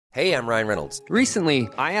Hey, I'm Ryan Reynolds. Recently,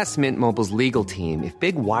 I asked Mint Mobile's legal team if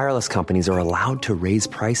big wireless companies are allowed to raise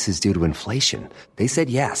prices due to inflation. They said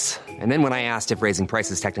yes. And then when I asked if raising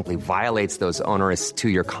prices technically violates those onerous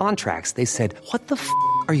two-year contracts, they said, "What the f***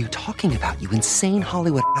 are you talking about, you insane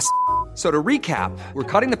Hollywood ass?" So to recap, we're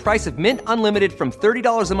cutting the price of Mint Unlimited from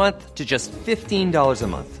 $30 a month to just $15 a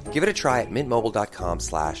month. Give it a try at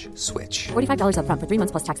mintmobile.com/switch. $45 up front for 3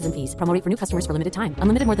 months plus taxes and fees. Promo rate for new customers for limited time.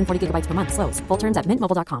 Unlimited more than 40 gigabytes per month. Slows full terms at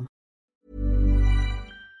mintmobile.com.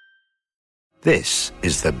 This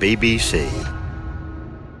is the BBC.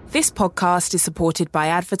 This podcast is supported by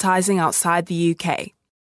advertising outside the UK.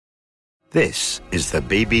 This is the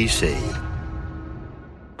BBC.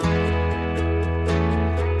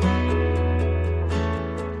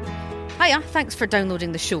 Hiya, thanks for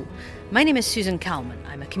downloading the show. My name is Susan Calman.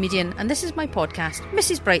 I'm a comedian, and this is my podcast,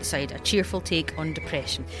 Mrs. Brightside, a cheerful take on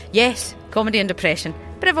depression. Yes, comedy and depression.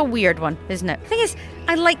 Bit of a weird one, isn't it? The thing is,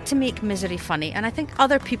 I like to make misery funny, and I think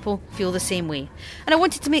other people feel the same way. And I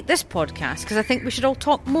wanted to make this podcast because I think we should all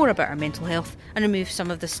talk more about our mental health and remove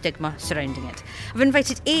some of the stigma surrounding it. I've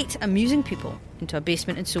invited 8 amusing people into a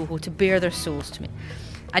basement in Soho to bare their souls to me.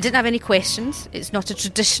 I didn't have any questions. It's not a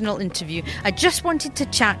traditional interview. I just wanted to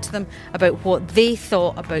chat to them about what they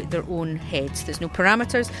thought about their own heads. There's no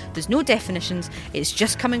parameters, there's no definitions. It's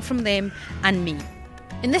just coming from them and me.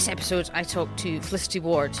 In this episode, I talked to Felicity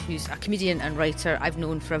Ward, who's a comedian and writer I've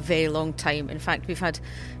known for a very long time. In fact, we've had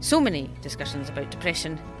so many discussions about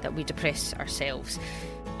depression that we depress ourselves.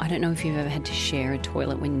 I don't know if you've ever had to share a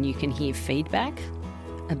toilet when you can hear feedback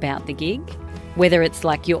about the gig, whether it's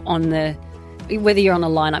like whether you're on a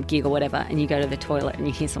line-up gig or whatever, and you go to the toilet and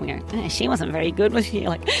you hear someone go, she wasn't very good, was she? You're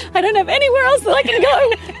like, I don't have anywhere else that I can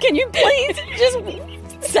go. Can you please just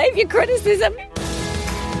save your criticism?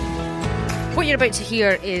 What you're about to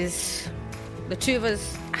hear is the two of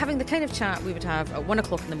us having the kind of chat we would have at 1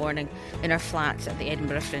 o'clock in the morning in our flat at the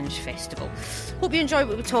Edinburgh Fringe Festival. Hope you enjoy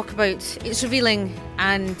what we talk about. It's revealing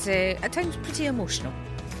and at times pretty emotional.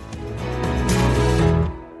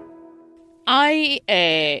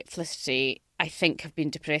 Felicity, I think have been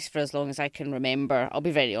depressed for as long as I can remember. I'll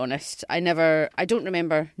be very honest. I don't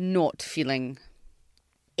remember not feeling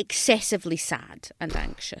excessively sad and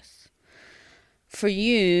anxious. For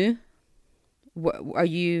you, are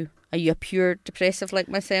you a pure depressive like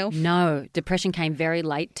myself? No, depression came very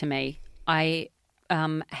late to me. I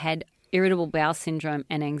had irritable bowel syndrome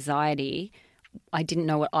and anxiety. I didn't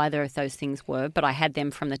know what either of those things were, but I had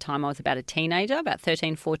them from the time I was about a teenager, about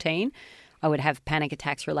 13, 14. I would have panic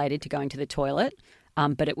attacks related to going to the toilet,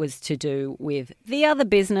 but it was to do with the other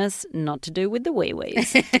business, not to do with the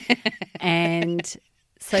wee-wees. And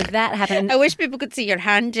so that happened. I wish people could see your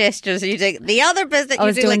hand gestures. You do the other business. I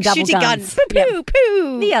was you do doing like double shooting guns. Poo, poo,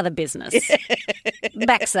 poo. The other business.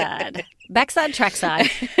 Backside, trackside.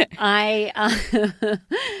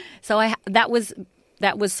 That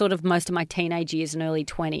was sort of most of my teenage years and early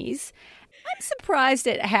 20s. I'm surprised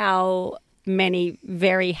at how many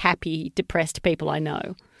very happy, depressed people I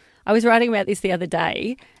know. I was writing about this the other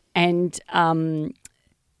day, and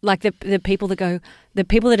like the people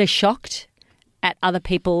that are shocked at other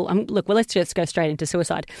people. Let's just go straight into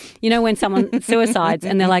suicide. You know, when someone suicides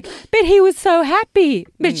and they're like, but he was so happy,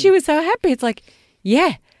 but she was so happy. It's like,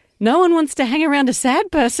 yeah, no one wants to hang around a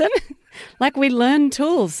sad person. Like, we learn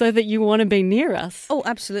tools so that you want to be near us. Oh,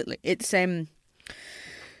 absolutely. It's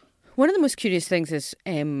one of the most curious things is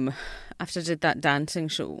after I did that dancing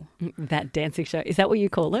show. That dancing show? Is that what you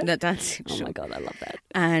call it? That dancing show. Oh my God, I love that.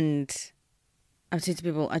 And I would say to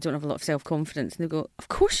people, I don't have a lot of self-confidence. And they go, of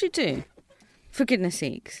course you do. For goodness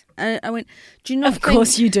sakes. And I went, do you not Of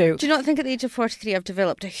course you do. Do you not think at the age of 43 I've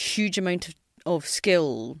developed a huge amount of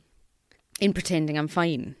skill in pretending I'm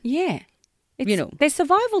fine? Yeah. They're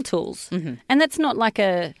survival tools. Mm-hmm. And that's not like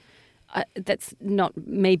that's not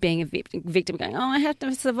me being a victim going, I have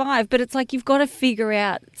to survive. But it's like you've got to figure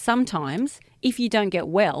out sometimes, if you don't get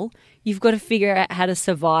well, you've got to figure out how to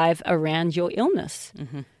survive around your illness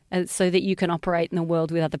so that you can operate in the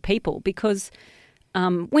world with other people. Because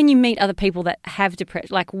when you meet other people that have depression,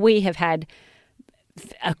 like we have had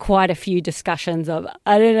quite a few discussions of,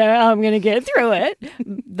 I don't know how I'm going to get through it,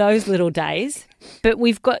 those little days. But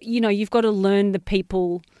you've got to learn the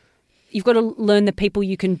people. You've got to learn the people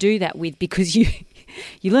you can do that with, because you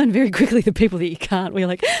learn very quickly the people that you can't. We're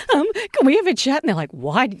like, can we have a chat? And they're like,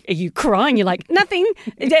 why are you crying? You're like, nothing.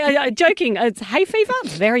 Joking. It's hay fever.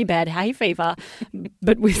 Very bad hay fever,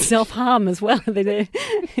 but with self-harm as well. It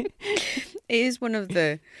is one of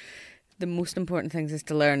the most important things is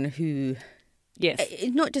to learn who. Yes.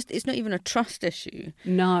 It's not even a trust issue.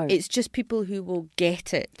 No. It's just people who will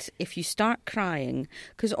get it if you start crying.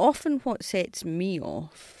 Because often what sets me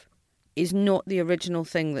off is not the original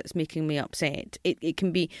thing that's making me upset. It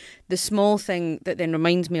can be the small thing that then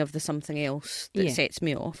reminds me of the something else that sets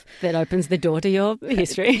me off. That opens the door to your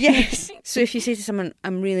history. Yes. So if you say to someone,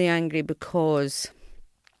 I'm really angry because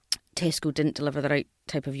Tesco didn't deliver the right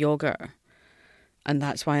type of yoghurt and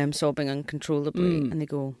that's why I'm sobbing uncontrollably, and they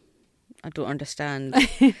go, I don't understand.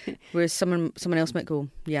 Whereas someone else might go,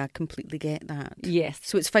 yeah, I completely get that. Yes.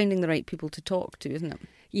 So it's finding the right people to talk to, isn't it?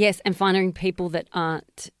 Yes, and finding people that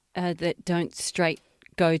aren't that don't straight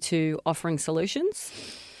go to offering solutions.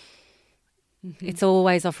 Mm-hmm. It's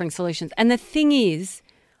always offering solutions. And the thing is,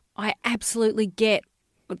 I absolutely get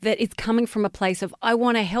that it's coming from a place of, I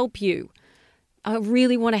want to help you. I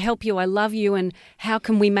really want to help you. I love you. And how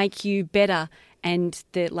can we make you better? And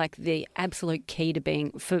the absolute key to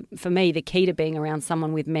being, for me, the key to being around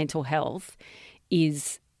someone with mental health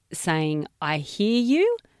is saying, I hear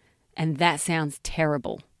you, and that sounds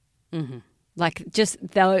terrible. Mm-hmm. Like just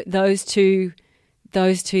those two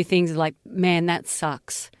things are like, man, that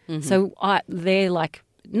sucks. Mm-hmm. So they're like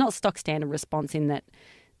not stock standard response in that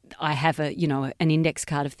I have an index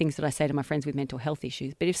card of things that I say to my friends with mental health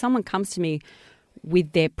issues. But if someone comes to me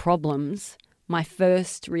with their problems, my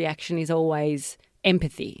first reaction is always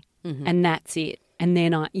empathy, and that's it. And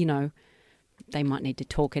then they might need to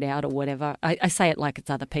talk it out or whatever. I say it like it's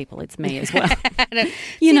other people. It's me as well.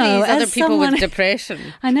 These other people with depression.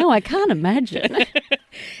 I know. I can't imagine.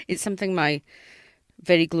 It's something my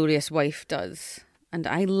very glorious wife does, and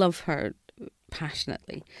I love her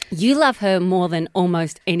passionately. You love her more than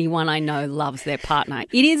almost anyone I know loves their partner.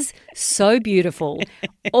 It is so beautiful.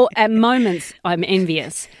 Or at moments, I'm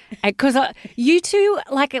envious. Because you two,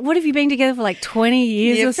 what have you been together for 20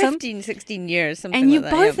 years or something? 15, 16 years, something and like you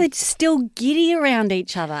that. both are still giddy around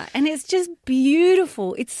each other. And it's just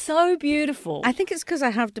beautiful. It's so beautiful. I think it's because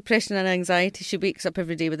I have depression and anxiety. She wakes up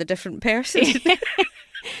every day with a different person.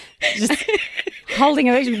 Just holding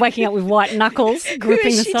her, waking up with white knuckles,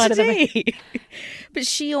 gripping the side of the. But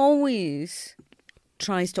she always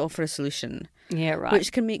tries to offer a solution. Yeah, right.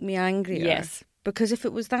 Which can make me angrier. Yes. Because if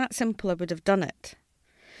it was that simple, I would have done it.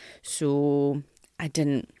 So I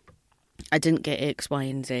didn't get X, Y,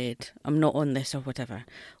 and Z. I'm not on this or whatever.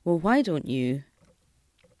 Well, why don't you?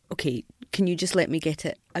 Okay, can you just let me get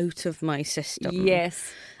it out of my system?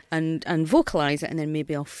 Yes. And vocalise it, and then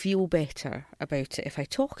maybe I'll feel better about it if I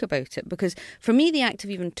talk about it. Because for me, the act of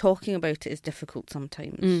even talking about it is difficult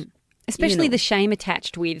sometimes. Especially the shame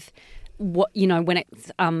attached with what when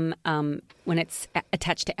it's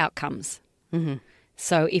attached to outcomes. Mm-hmm.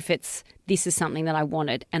 So if this is something that I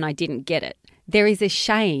wanted and I didn't get it, there is a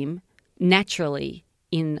shame naturally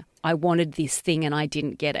in I wanted this thing and I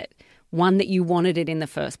didn't get it. One, that you wanted it in the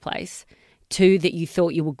first place. Two, that you thought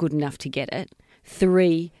you were good enough to get it.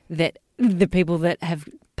 Three, that the people that have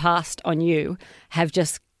passed on you have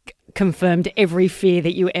just confirmed every fear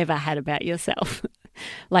that you ever had about yourself.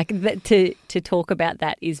 To talk about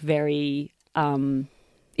that is very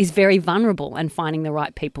vulnerable, and finding the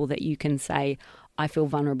right people that you can say, I feel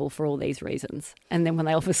vulnerable for all these reasons. And then when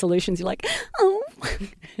they offer solutions, you're like, oh,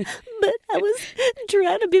 but I was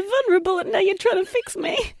trying to be vulnerable and now you're trying to fix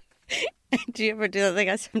me. Do you ever do that thing?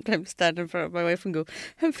 I sometimes stand in front of my wife and go,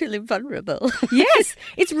 I'm feeling vulnerable. Yes,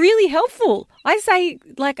 it's really helpful. I say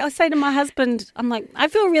to my husband, I'm like, I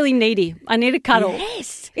feel really needy. I need a cuddle.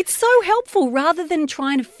 Yes. It's so helpful rather than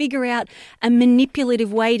trying to figure out a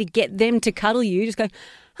manipulative way to get them to cuddle you. Just go,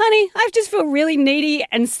 honey, I just feel really needy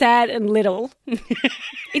and sad and little.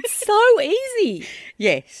 It's so easy.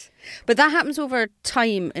 Yes. But that happens over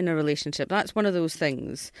time in a relationship. That's one of those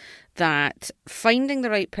things that finding the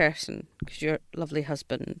right person, because your lovely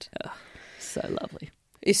husband, so lovely,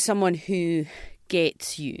 is someone who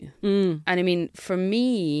gets you. And I mean, for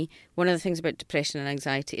me, one of the things about depression and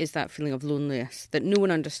anxiety is that feeling of loneliness, that no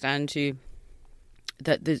one understands you,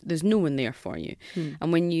 that there's no one there for you.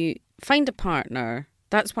 And when you find a partner,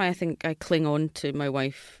 that's why I think I cling on to my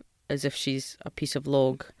wife as if she's a piece of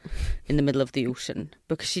log in the middle of the ocean,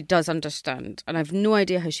 because she does understand. And I've no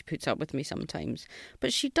idea how she puts up with me sometimes,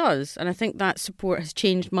 but she does. And I think that support has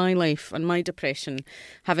changed my life and my depression.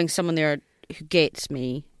 Having someone there who gets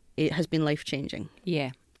me, it has been life-changing.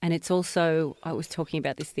 Yeah. And it's also, I was talking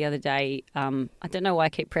about this the other day. I don't know why I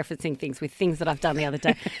keep prefacing things with things that I've done the other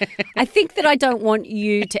day. I think that I don't want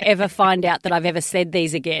you to ever find out that I've ever said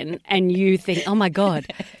these again and you think, oh my God,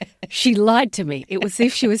 she lied to me. It was as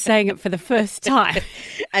if she was saying it for the first time.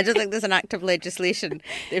 I just think there's an act of legislation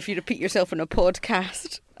that if you repeat yourself in a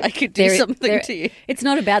podcast, I could do something to you. It's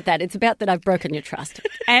not about that. It's about that I've broken your trust.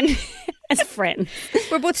 And as friends.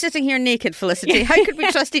 We're both sitting here naked, Felicity. How could we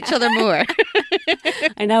trust each other more?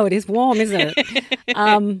 I know, it is warm, isn't it?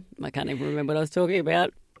 I can't even remember what I was talking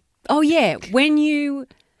about. Oh, yeah. When you...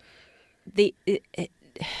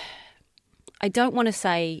 I don't want to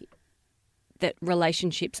say that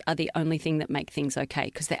relationships are the only thing that make things okay,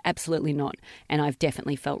 because they're absolutely not. And I've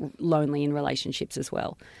definitely felt lonely in relationships as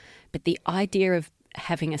well. But the idea of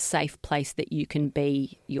having a safe place that you can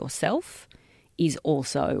be yourself is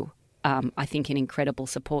also, I think, an incredible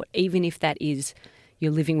support, even if that is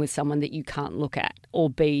you're living with someone that you can't look at or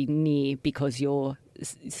be near because you're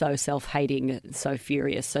so self-hating, so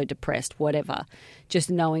furious, so depressed, whatever. Just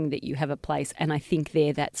knowing that you have a place. And I think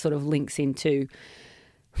that sort of links into...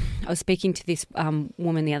 I was speaking to this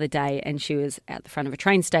woman the other day, and she was at the front of a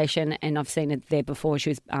train station, and I've seen it there before. She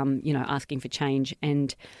was, asking for change,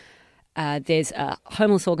 and there's a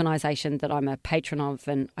homeless organisation that I'm a patron of,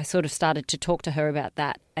 and I sort of started to talk to her about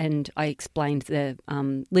that, and I explained the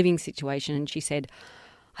living situation, and she said,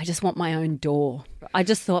 I just want my own door. I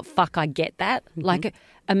just thought, fuck, I get that. Mm-hmm. Like,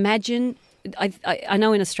 imagine... I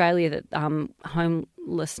know in Australia that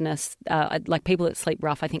homelessness, like people that sleep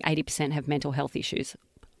rough, I think 80% have mental health issues.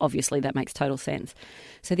 Obviously, that makes total sense.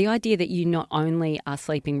 So the idea that you not only are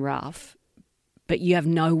sleeping rough, but you have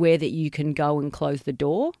nowhere that you can go and close the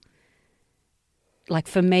door. Like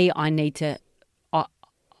for me, I need to...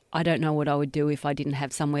 I don't know what I would do if I didn't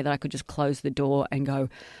have somewhere that I could just close the door and go,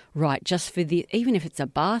 right, just for the... Even if it's a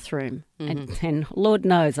bathroom. Mm-hmm. And Lord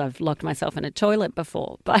knows I've locked myself in a toilet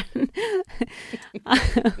before. But,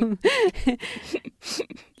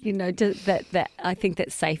 that I think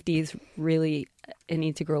that safety is really an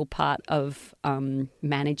integral part of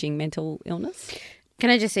managing mental illness. Can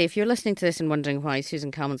I just say, if you're listening to this and wondering why Susan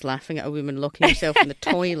Calman's laughing at a woman locking herself in the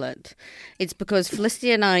toilet, it's because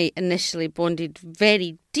Felicity and I initially bonded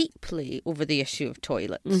very deeply over the issue of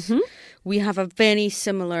toilets. Mm-hmm. We have a very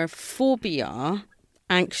similar phobia,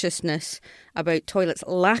 anxiousness about toilets,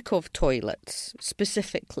 lack of toilets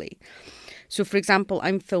specifically. So, for example,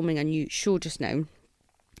 I'm filming a new show just now,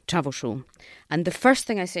 travel show, and the first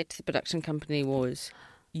thing I said to the production company was,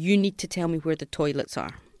 you need to tell me where the toilets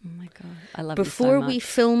are. Oh my God, I love Before you so much. we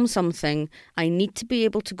film something, I need to be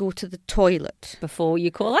able to go to the toilet. Before you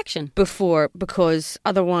call action. Because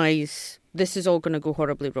otherwise this is all going to go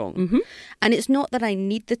horribly wrong. Mm-hmm. And it's not that I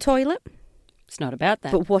need the toilet. It's not about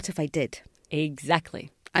that. But what if I did? Exactly.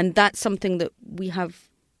 And that's something that we have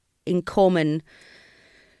in common,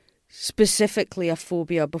 specifically a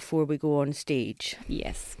phobia before we go on stage.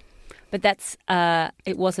 Yes. But that's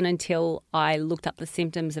it wasn't until I looked up the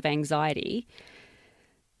symptoms of anxiety.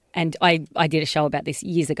 And I did a show about this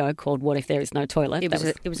years ago called What If There Is No Toilet?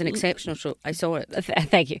 It was an exceptional show. I saw it.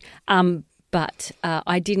 Thank you. But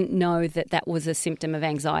I didn't know that was a symptom of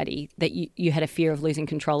anxiety, that you had a fear of losing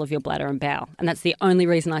control of your bladder and bowel. And that's the only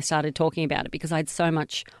reason I started talking about it, because I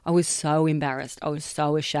was so embarrassed. I was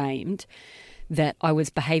so ashamed that I was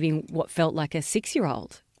behaving what felt like a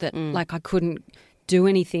 6-year-old, that like I couldn't do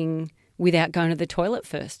anything without going to the toilet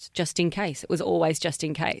first, just in case. It was always just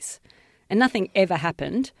in case. And nothing ever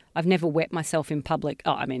happened. I've never wet myself in public.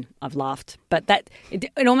 Oh, I mean, I've laughed. But it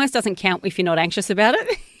almost doesn't count if you're not anxious about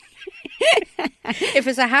it. If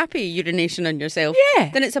it's a happy urination on yourself,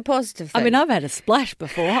 then it's a positive thing. I mean, I've had a splash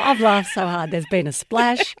before. I've laughed so hard there's been a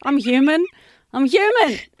splash. I'm human.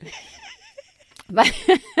 But,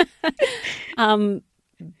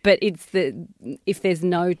 but it's if there's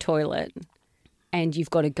no toilet and you've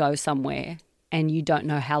got to go somewhere and you don't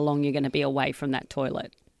know how long you're going to be away from that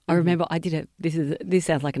toilet. I remember this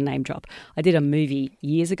sounds like a name drop. I did a movie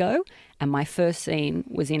years ago, and my first scene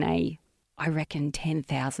was in I reckon,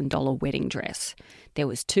 $10,000 wedding dress. There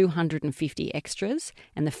was 250 extras,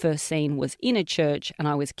 and the first scene was in a church, and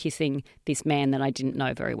I was kissing this man that I didn't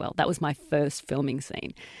know very well. That was my first filming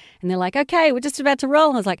scene. And they're like, okay, we're just about to roll.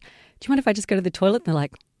 And I was like, do you mind if I just go to the toilet? And they're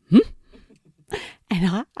like,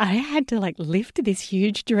 And I had to lift this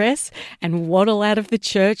huge dress and waddle out of the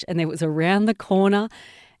church, and it was around the corner.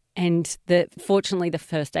 And fortunately, the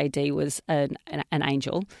first AD was an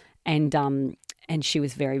angel, and she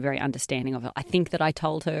was very, very understanding of it. I think that I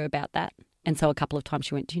told her about that, and so a couple of times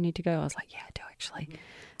she went, "Do you need to go?" I was like, "Yeah, I do actually." Mm-hmm.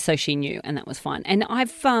 So she knew, and that was fine. And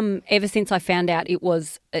I've ever since I found out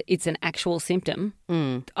it's an actual symptom,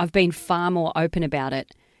 I've been far more open about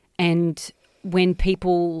it. And when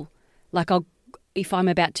people if I'm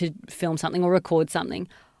about to film something or record something,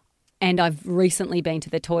 and I've recently been to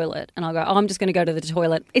the toilet, and I'll go, I'm just going to go to the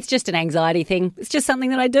toilet. It's just an anxiety thing. It's just something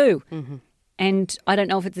that I do. Mm-hmm. And I don't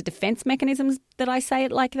know if it's a defense mechanism that I say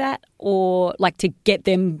it like that, or to get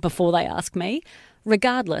them before they ask me.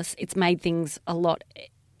 Regardless, it's made things a lot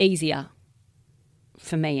easier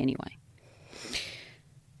for me anyway.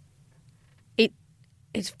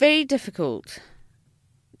 It's very difficult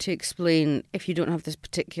to explain if you don't have this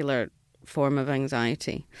particular form of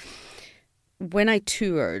anxiety. When I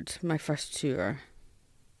toured, my first tour,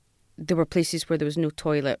 there were places where there was no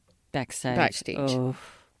toilet backstage. Oh.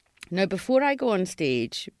 Now, before I go on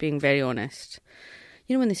stage, being very honest,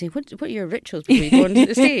 you know when they say, what are your rituals before you go on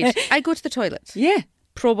the stage? I go to the toilet. Yeah.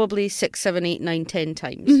 Probably 6, 7, 8, 9, 10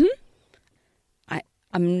 times. Mm-hmm.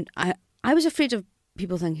 I was afraid of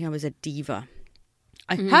people thinking I was a diva.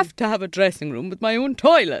 I have to have a dressing room with my own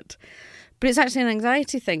toilet. But it's actually an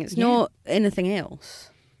anxiety thing. It's not anything else.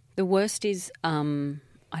 The worst is,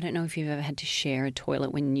 I don't know if you've ever had to share a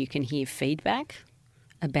toilet when you can hear feedback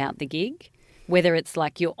about the gig. Whether it's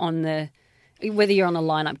like whether you're on a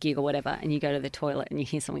lineup gig or whatever, and you go to the toilet and you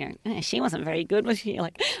hear someone going, she wasn't very good, was she? You're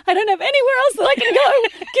like, I don't have anywhere else that I can go.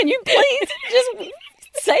 Can you please just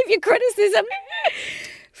save your criticism?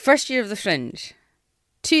 First year of the Fringe,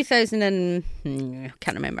 2000 and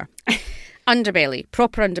can't remember. Underbelly,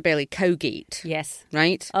 proper Underbelly, Cowgate. Yes.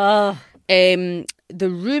 Right? Oh. The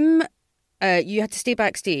room, you had to stay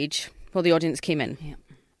backstage while the audience came in. Yeah.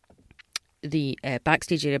 The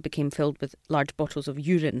backstage area became filled with large bottles of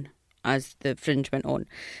urine as the Fringe went on,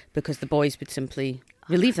 because the boys would simply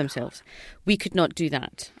relieve themselves. We could not do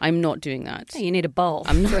that. I'm not doing that. You need a bowl.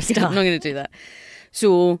 I'm not for a start. going to do that.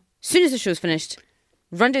 So, as soon as the show's finished,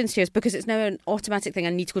 run downstairs, because it's now an automatic thing. I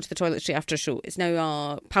need to go to the toilet straight after a show. It's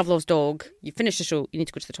now Pavlov's dog. You finish the show, you need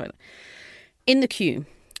to go to the toilet. In the queue.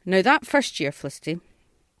 Now, that first year, Felicity,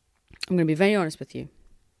 I'm going to be very honest with you.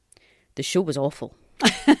 The show was awful.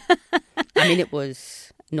 I mean, it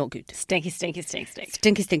was not good. Stinky. Stinky.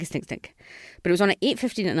 But it was on at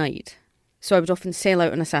 8:15 at night. So I would often sail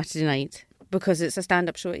out on a Saturday night, because it's a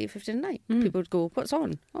stand-up show at 8:15 at night. People would go, what's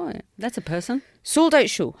on? Oh, yeah. That's a person. Sold out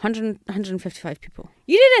show, 155 people.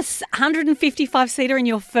 You did a 155-seater in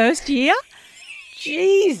your first year?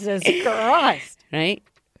 Jesus Christ. Right?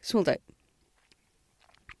 Sold out.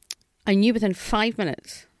 I knew within 5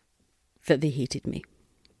 minutes that they hated me.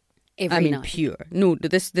 Every night. Pure. No,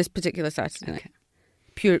 this particular Saturday night.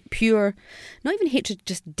 Pure, not even hatred,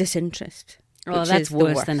 just disinterest. Oh, that's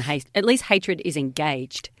worse than hate. At least hatred is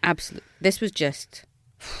engaged. Absolutely. This was just...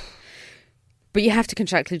 But you have to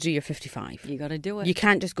contractually do your 55. You got to do it. You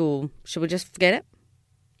can't just go, shall we just forget it?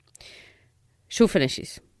 Show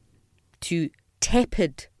finishes. To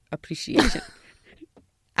tepid appreciation.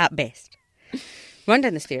 At best. Run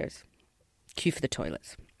down the stairs. Queue for the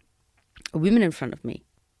toilets. A woman in front of me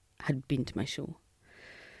had been to my show.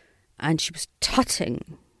 And she was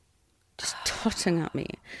tutting at me.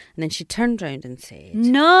 And then she turned round and said,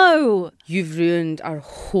 No! You've ruined our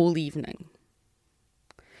whole evening.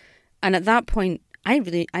 And at that point, I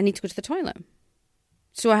need to go to the toilet.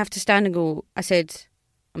 So I have to stand and go, I said,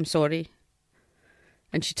 I'm sorry.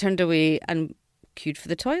 And she turned away and queued for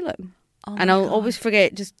the toilet. Oh and I'll always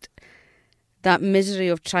forget just that misery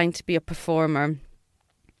of trying to be a performer,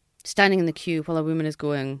 standing in the queue while a woman is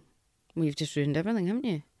going, well, you've just ruined everything, haven't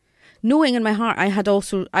you? Knowing in my heart I had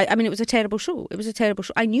also... I mean, it was a terrible show. It was a terrible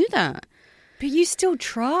show. I knew that. But you still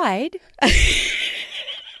tried. I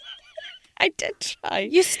did try.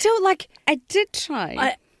 You still, like... I did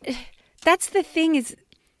try. That's the thing is,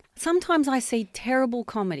 sometimes I see terrible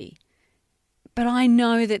comedy, but I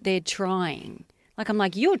know that they're trying. Like, I'm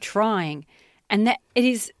like, you're trying. And that it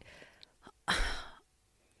is...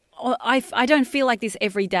 I don't feel like this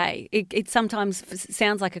every day. It sometimes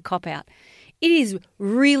sounds like a cop-out. It is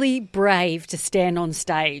really brave to stand on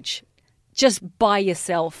stage just by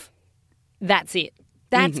yourself. That's it.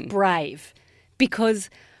 That's brave,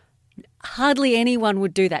 because hardly anyone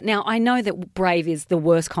would do that. Now, I know that brave is the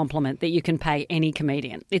worst compliment that you can pay any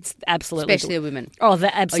comedian. It's absolutely... Especially a woman. Oh,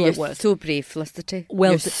 the absolute you're worst. So brave, Felicity.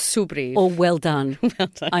 You're so brave. Or well done. Well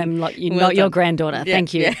done. I'm like, you're Well not your done. granddaughter. Yeah,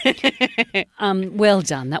 Thank you. yeah. Well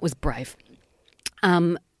done. That was brave.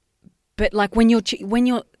 But like when you're,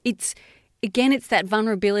 it's that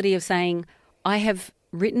vulnerability of saying, I have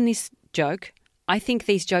written this joke. I think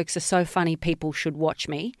these jokes are so funny, people should watch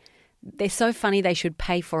me. They're so funny, they should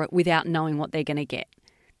pay for it without knowing what they're going to get.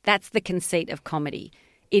 That's the conceit of comedy.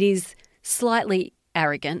 It is slightly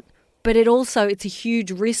arrogant, but it's a huge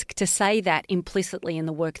risk to say that implicitly in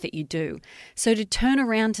the work that you do. So to turn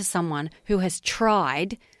around to someone who has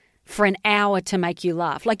tried for an hour to make you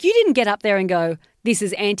laugh, like you didn't get up there and go, this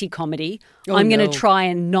is anti-comedy, I'm going to try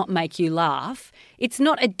and not make you laugh. It's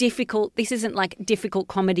not this isn't like difficult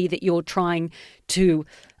comedy that you're trying to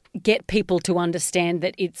get people to understand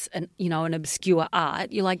that it's an obscure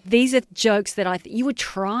art. You're like, these are jokes that you were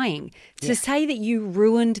trying to say that you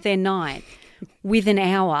ruined their night with an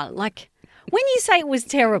hour. Like, when you say it was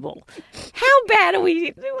terrible, how bad are we?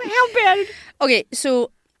 How bad? Okay,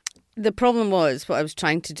 so the problem was what I was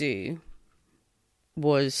trying to do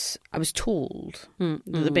was I was told that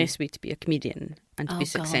the best way to be a comedian and to be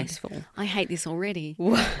successful I hate this already.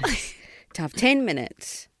 was to have 10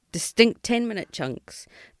 minutes, distinct 10-minute chunks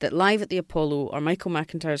that Live at the Apollo or Michael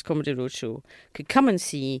McIntyre's Comedy Roadshow could come and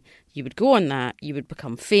see. You would go on that, you would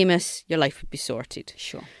become famous, your life would be sorted.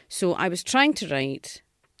 Sure. So I was trying to write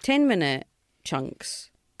 10-minute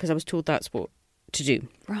chunks because I was told that's what to do.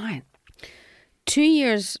 Right. 2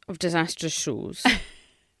 years of disastrous shows.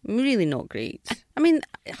 Really not great. I mean,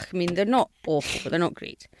 they're not awful, but they're not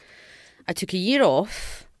great. I took a year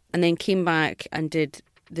off and then came back and did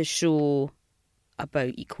the show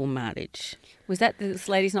about equal marriage. Was that This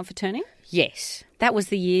Lady's Not for Turning? Yes. That was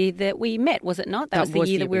the year that we met, was it not? That was the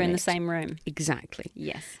year that we were in the met. same room. Exactly.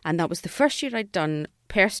 Yes. And that was the first year I'd done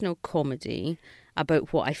personal comedy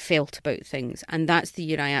about what I felt about things. And that's the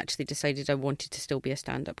year I actually decided I wanted to still be a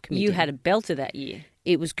stand-up comedian. You had a belter that year.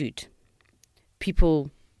 It was good.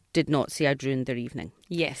 People did not say I'd ruined their evening.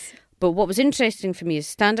 Yes. But what was interesting for me is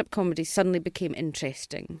stand-up comedy suddenly became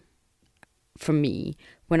interesting for me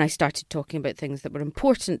when I started talking about things that were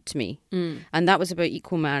important to me. And that was about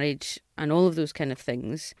equal marriage and all of those kind of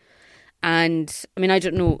things. And, I mean, I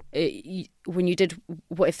don't know, when you did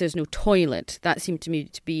What If There's No Toilet, that seemed to me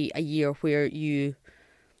to be a year where you'd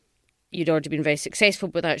already been very successful,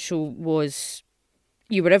 but that show was,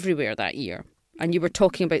 you were everywhere that year. And you were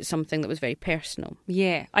talking about something that was very personal.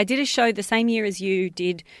 Yeah. I did a show the same year as you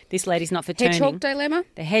did This Lady's Not for Turning. Hedgehog Dilemma?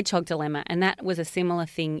 The Hedgehog Dilemma. And that was a similar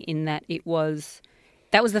thing in that that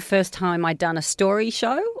was the first time I'd done a story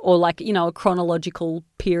show or like, a chronological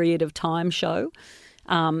period of time show.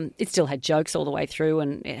 It still had jokes all the way through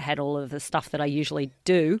and it had all of the stuff that I usually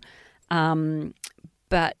do.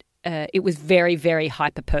 But it was very, very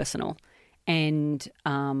hyper-personal. And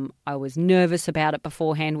I was nervous about it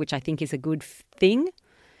beforehand, which I think is a good thing,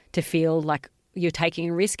 to feel like you're taking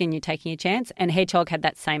a risk and you're taking a chance. And Hedgehog had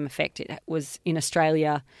that same effect. It was in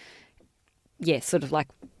Australia, sort of like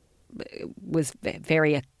was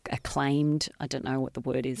very acclaimed. I don't know what the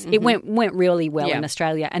word is. It went really well in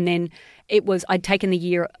Australia. And then I'd taken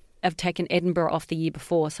Edinburgh off the year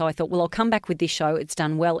before. So I thought, well, I'll come back with this show. It's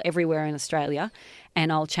done well everywhere in Australia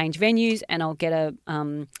and I'll change venues and I'll get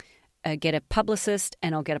a publicist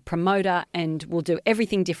and I'll get a promoter and we'll do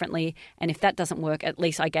everything differently. And if that doesn't work, at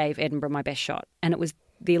least I gave Edinburgh my best shot. And it was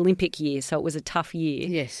the Olympic year, so it was a tough year.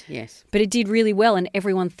 Yes, yes. But it did really well and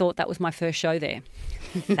everyone thought that was my first show there.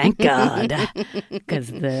 Thank God. Because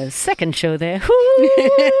the second show there,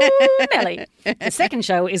 Nelly. The second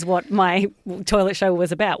show is what my toilet show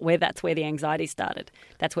was about, that's where the anxiety started.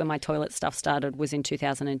 That's where my toilet stuff started, was in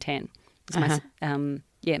 2010. It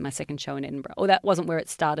was my second show in Edinburgh. Or that wasn't where it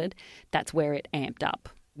started. That's where it amped up.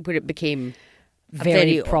 Where it became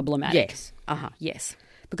very problematic. Yes. Yes.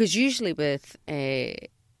 Because usually with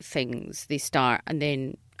things, they start and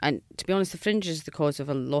to be honest, the Fringe is the cause of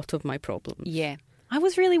a lot of my problems. Yeah. I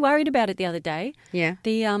was really worried about it the other day. Yeah.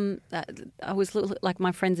 I was like,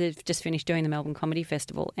 my friends have just finished doing the Melbourne Comedy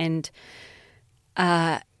Festival and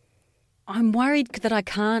I'm worried that I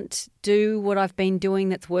can't do what I've been doing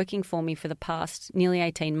that's working for me for the past nearly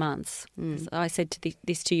 18 months. So I said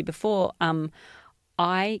this to you before.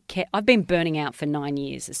 I've been burning out for 9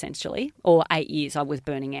 years, essentially, or 8 years I was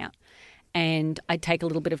burning out. And I'd take a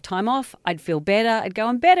little bit of time off. I'd feel better. I'd go,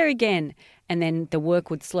 I'm better again. And then the work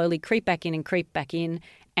would slowly creep back in.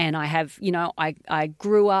 And I have, I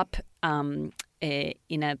grew up in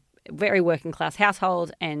a very working class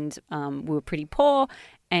household and we were pretty poor.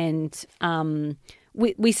 And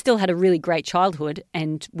we still had a really great childhood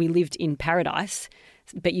and we lived in paradise,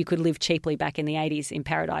 but you could live cheaply back in the 80s in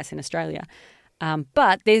paradise in Australia.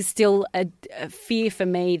 But there's still a fear for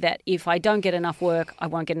me that if I don't get enough work, I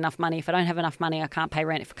won't get enough money. If I don't have enough money, I can't pay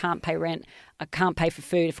rent. If I can't pay rent, I can't pay for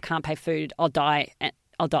food. If I can't pay food, I'll die.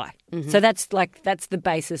 Mm-hmm. So that's the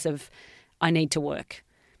basis of I need to work,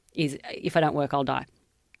 is if I don't work, I'll die.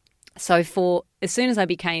 So as soon as I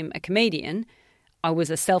became a comedian, I was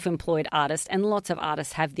a self-employed artist, and lots of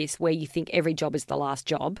artists have this where you think every job is the last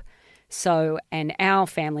job. So, and our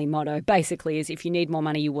family motto basically is if you need more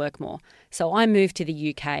money, you work more. So I moved to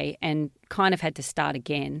the UK and kind of had to start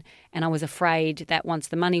again. And I was afraid that once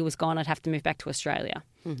the money was gone, I'd have to move back to Australia.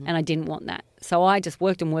 Mm-hmm. And I didn't want that. So I just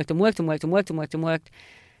worked.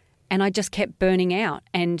 And I just kept burning out.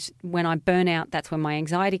 And when I burn out, that's when my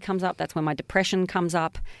anxiety comes up. That's when my depression comes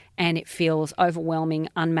up. And it feels overwhelming,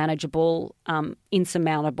 unmanageable,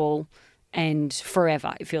 insurmountable, and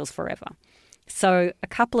forever. It feels forever. So a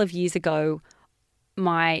couple of years ago,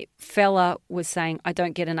 my fella was saying, I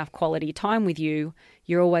don't get enough quality time with you.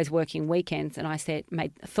 You're always working weekends. And I said,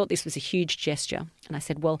 mate, I thought this was a huge gesture. And I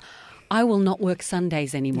said, well, I will not work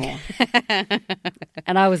Sundays anymore.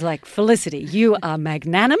 And I was like, Felicity, you are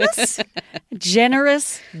magnanimous,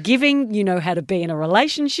 generous, giving, you know how to be in a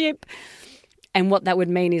relationship. And what that would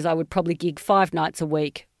mean is I would probably gig 5 nights a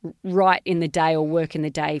week, right in the day, or work in the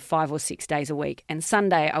day 5 or 6 days a week. And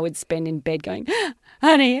Sunday I would spend in bed going,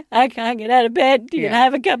 honey, I can't get out of bed. You can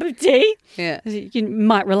have a cup of tea. Yeah. You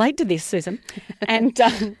might relate to this, Susan. And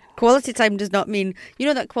quality time does not mean, you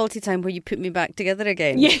know, that quality time where you put me back together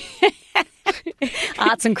again? Yeah.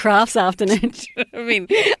 Arts and crafts afternoon.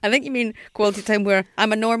 I think you mean quality time where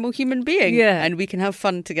I'm a normal human being, Yeah. and we can have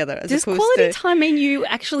fun together. As Does opposed quality to time mean you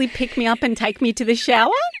actually pick me up and take me to the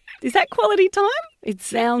shower? Is that quality time? It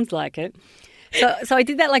sounds like it. So I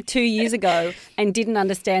did that like 2 years ago and didn't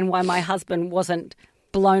understand why my husband wasn't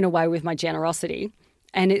blown away with my generosity.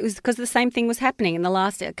 And it was because the same thing was happening in the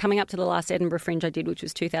last, coming up to the last Edinburgh Fringe I did, which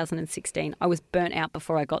was 2016. I was burnt out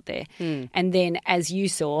before I got there. And then, as you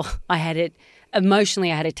saw,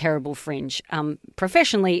 emotionally I had a terrible Fringe.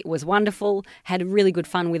 Professionally, it was wonderful, had really good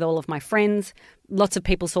fun with all of my friends. Lots of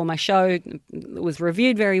people saw my show. It was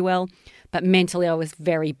reviewed very well. But mentally I was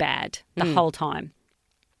very bad the whole time.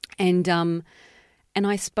 And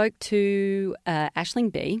I spoke to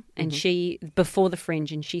Aisling Bea, and she, before the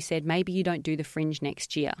Fringe, and she said, maybe you don't do the Fringe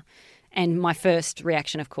next year. And my first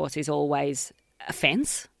reaction, of course, is always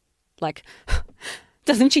offence. Like,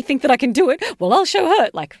 doesn't she think that I can do it? Well, I'll show her.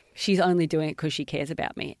 Like, she's only doing it because she cares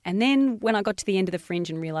about me. And then when I got to the end of the Fringe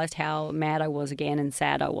and realised how mad I was again and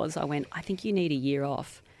sad I was, I went, I think you need a year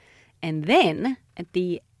off. And then at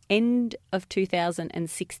the end of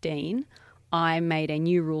 2016, I made a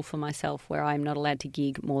new rule for myself where I'm not allowed to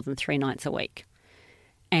gig more than 3 nights a week.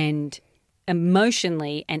 And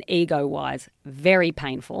emotionally and ego-wise, very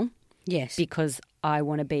painful. Yes. Because I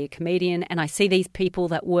want to be a comedian, and I see these people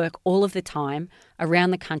that work all of the time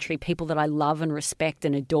around the country, people that I love and respect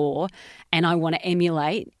and adore, and I want to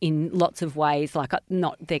emulate in lots of ways, like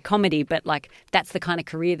not their comedy, but like that's the kind of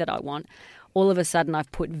career that I want. All of a sudden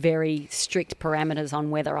I've put very strict parameters on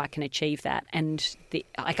whether I can achieve that, and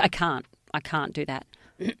I can't do that.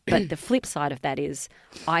 But the flip side of that is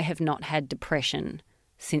I have not had depression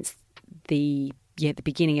since the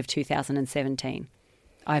beginning of 2017.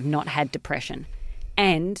 I have not had depression.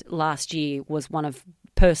 And last year was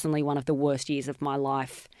personally one of the worst years of my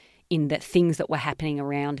life in the things that were happening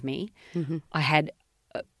around me. I had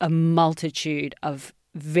a multitude of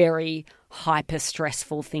very hyper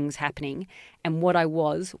stressful things happening. And what I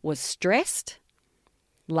was stressed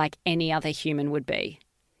like any other human would be.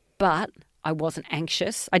 But I wasn't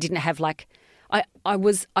anxious. I didn't have I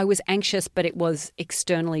was anxious, but it was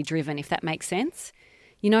externally driven, if that makes sense.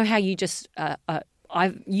 You know how you just, I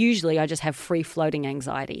just have free floating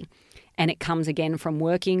anxiety, and it comes again from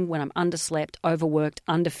working when I'm underslept, overworked,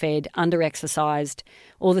 underfed, underexercised,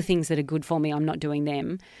 all the things that are good for me, I'm not doing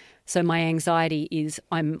them. So my anxiety is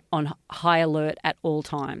I'm on high alert at all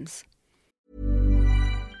times.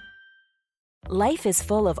 Life is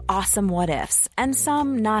full of awesome what-ifs, and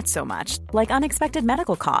some not so much, like unexpected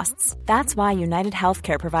medical costs. That's why United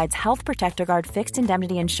Healthcare provides Health Protector Guard fixed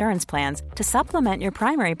indemnity insurance plans to supplement your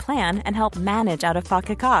primary plan and help manage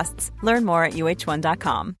out-of-pocket costs. Learn more at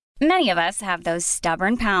UH1.com. Many of us have those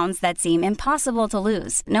stubborn pounds that seem impossible to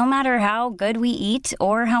lose, no matter how good we eat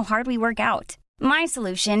or how hard we work out. My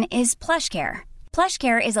solution is PlushCare.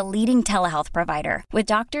 PlushCare is a leading telehealth provider with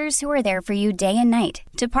doctors who are there for you day and night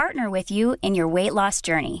to partner with you in your weight loss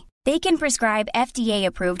journey. They can prescribe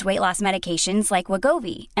FDA-approved weight loss medications like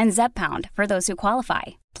Wegovy and Zepbound for those who qualify.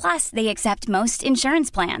 Plus, they accept most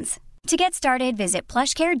insurance plans. To get started, visit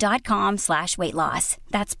plushcare.com/weightloss.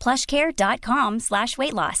 That's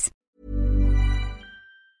plushcare.com/weightloss.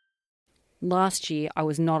 Last year, I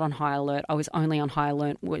was not on high alert. I was only on high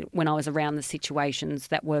alert when I was around the situations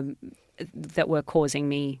that were causing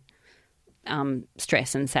me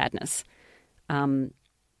stress and sadness.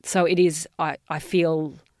 So it is, I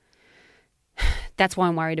feel, that's why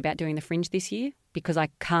I'm worried about doing the Fringe this year, because I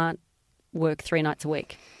can't work 3 nights a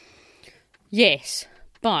week. Yes,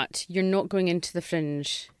 but you're not going into the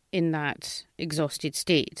Fringe in that exhausted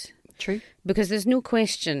state. True. Because there's no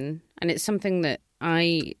question, and it's something that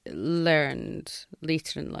I learned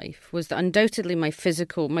later in life, was that undoubtedly my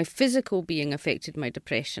physical being affected my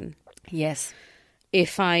depression. Yes.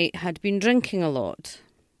 If I had been drinking a lot,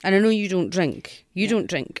 and I know you don't drink. You don't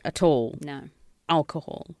drink at all. No.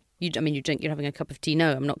 Alcohol. You drink, you're having a cup of tea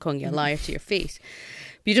now. I'm not calling you a liar to your face.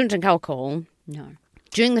 But you don't drink alcohol. No.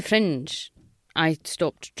 During the Fringe, I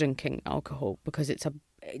stopped drinking alcohol because it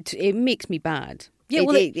makes me bad. Yeah,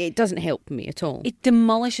 it doesn't help me at all. It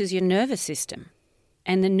demolishes your nervous system.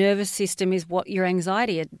 And the nervous system is what your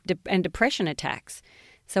anxiety and depression attacks.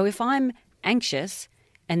 So if I'm anxious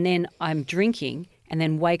and then I'm drinking and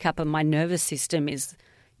then wake up and my nervous system is,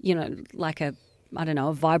 like a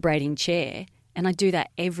vibrating chair, and I do that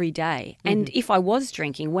every day. Mm-hmm. And if I was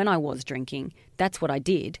drinking, when I was drinking, that's what I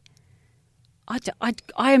did.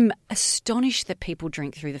 I'm astonished that people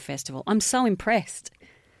drink through the festival. I'm so impressed.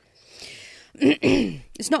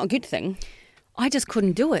 It's not a good thing. I just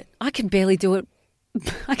couldn't do it. I can barely do it.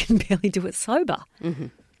 I can barely do it sober. Mm-hmm.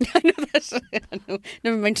 I know.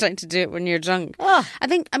 Never mind trying to do it when you're drunk. Oh. I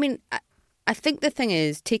think the thing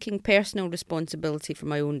is, taking personal responsibility for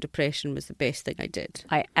my own depression was the best thing I did.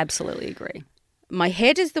 I absolutely agree. My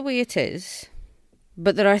head is the way it is,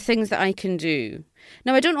 but there are things that I can do.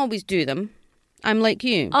 Now, I don't always do them. I'm like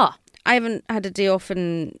you. I haven't had a day off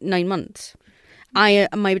in 9 months. My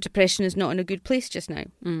depression is not in a good place just now,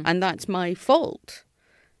 and that's my fault.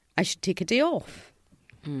 I should take a day off.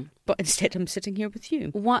 But instead I'm sitting here with you.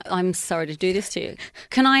 What? I'm sorry to do this to you.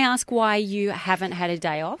 Can I ask why you haven't had a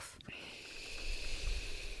day off?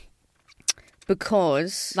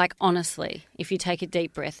 Because... Like, honestly, if you take a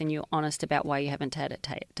deep breath and you're honest about why you haven't had a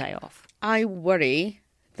day off. I worry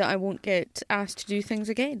that I won't get asked to do things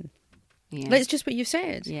again. Yeah. That's just what you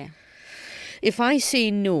said. Yeah. If I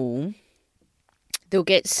say no, they'll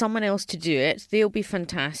get someone else to do it. They'll be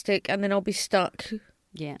fantastic. And then I'll be stuck.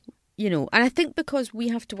 Yeah. And I think because we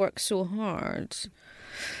have to work so hard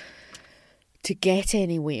to get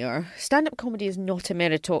anywhere, stand-up comedy is not a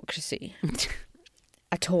meritocracy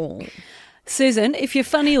at all. Susan, if you're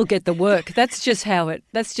funny, you'll get the work. That's just how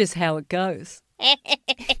it goes.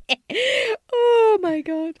 Oh my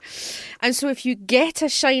God. And so if you get a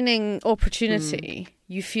shining opportunity,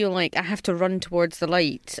 you feel like I have to run towards the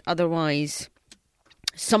light, otherwise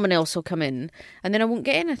someone else will come in and then I won't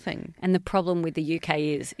get anything. And the problem with the UK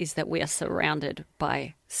is that we are surrounded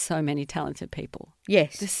by so many talented people.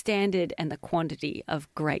 Yes. The standard and the quantity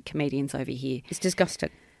of great comedians over here. It's disgusting.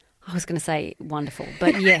 I was going to say wonderful,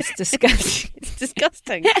 but yes, disgusting. It's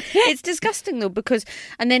disgusting. It's disgusting though, because,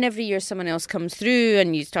 and then every year someone else comes through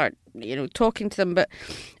and you start, talking to them. But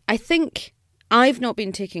I think I've not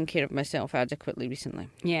been taking care of myself adequately recently.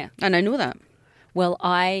 Yeah. And I know that. Well,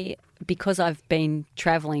 because I've been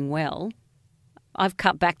travelling well, I've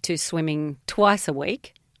cut back to swimming twice a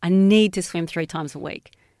week. I need to swim 3 times a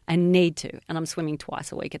week. I need to. And I'm swimming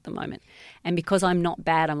twice a week at the moment. And because I'm not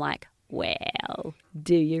bad, I'm like, well,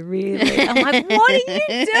 do you really? I'm like, what are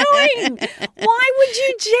you doing? Why would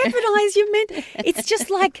you jeopardize your mental? It's just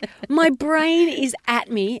like my brain is at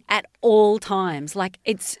me at all times. Like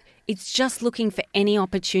it's just looking for any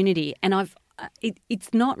opportunity. And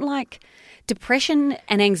it's not like depression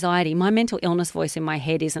and anxiety. My mental illness voice in my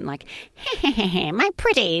head isn't like, my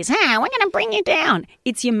pretties, we're going to bring you down.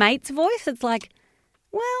 It's your mate's voice. It's like,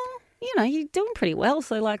 well, you're doing pretty well.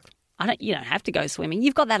 So like, you don't have to go swimming.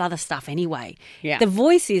 You've got that other stuff anyway. Yeah. The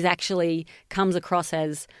voice comes across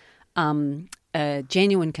as a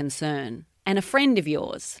genuine concern and a friend of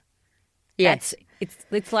yours. Yes.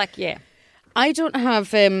 It's like, yeah. I don't have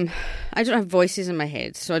voices in my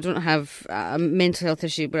head, so I don't have a mental health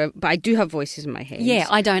issue, but I do have voices in my head. Yeah,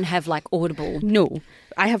 I don't have like audible. No,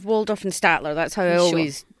 I have Waldorf and Statler. That's how I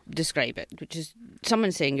always describe it, which is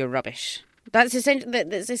someone saying you're rubbish. That's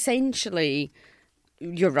essentially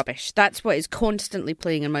you're rubbish. That's what is constantly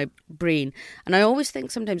playing in my brain. And I always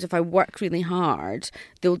think sometimes if I work really hard,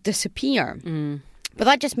 they'll disappear. But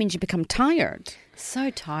that just means you become tired. So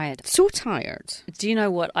tired. So tired. Do you know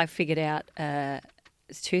what I figured out?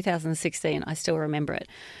 It's 2016. I still remember it.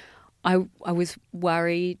 I was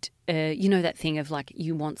worried. That thing of like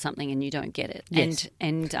you want something and you don't get it. Yes.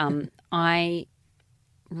 And I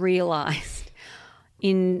realised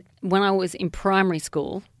when I was in primary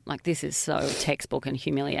school, like this is so textbook and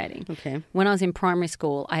humiliating. Okay. When I was in primary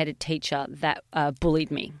school, I had a teacher that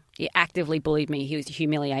bullied me. He actively bullied me. He used to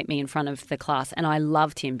humiliate me in front of the class. And I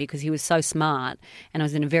loved him because he was so smart. And I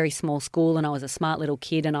was in a very small school and I was a smart little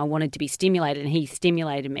kid and I wanted to be stimulated and he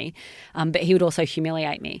stimulated me. But he would also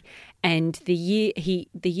humiliate me. And the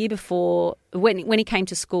year before, when he came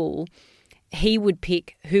to school, he would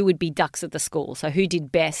pick who would be ducks at the school. So who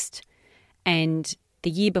did best. And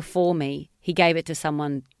the year before me, he gave it to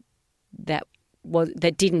someone that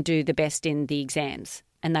didn't do the best in the exams.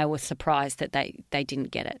 And they were surprised that they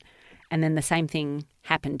didn't get it. And then the same thing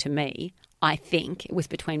happened to me. I think it was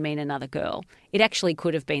between me and another girl. It actually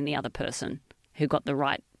could have been the other person who got the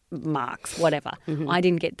right marks, whatever. Mm-hmm. I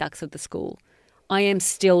didn't get ducks at the school. I am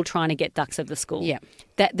still trying to get ducks at the school. Yeah.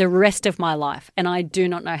 That the rest of my life. And I do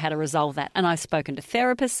not know how to resolve that. And I've spoken to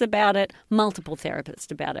therapists about it, multiple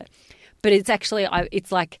therapists about it. But it's actually,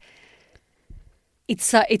 it's like, it's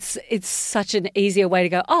such an easier way to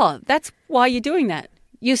go, oh, that's why you're doing that.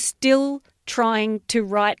 you're still trying to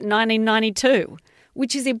write 1992,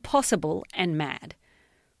 which is impossible and mad.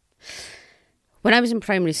 When I was in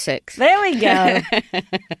primary 6... There we go.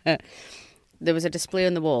 There was a display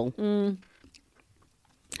on the wall of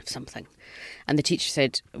something. And the teacher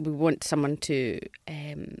said, we want someone to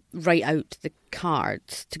write out the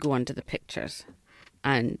cards to go under the pictures.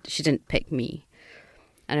 And she didn't pick me.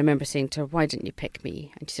 And I remember saying to her, why didn't you pick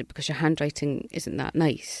me? And she said, because your handwriting isn't that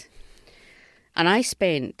nice. And I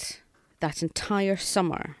spent that entire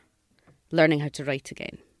summer learning how to write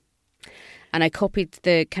again. And I copied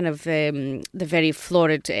the kind of the very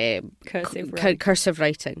florid cursive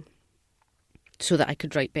writing so that I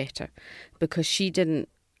could write better. Because she didn't.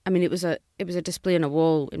 I mean, it was a display on a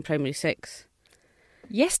wall in primary 6.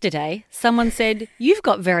 Yesterday, someone said, you've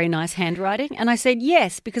got very nice handwriting. And I said,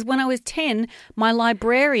 yes, because when I was 10, my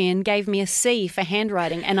librarian gave me a C for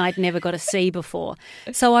handwriting and I'd never got a C before.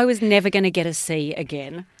 So I was never going to get a C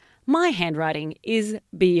again. My handwriting is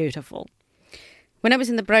beautiful. When I was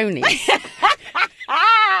in the Brownies,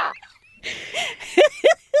 I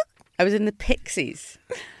was in the Pixies,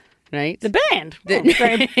 right? The band.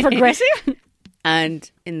 Very progressive.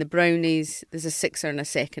 And in the Brownies, there's a sixer and a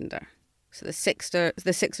seconder. So the sixer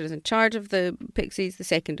is in charge of the Pixies, the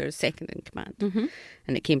seconder is second in command. Mm-hmm.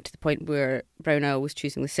 And it came to the point where Brownell was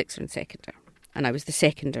choosing the sixer and seconder. And I was the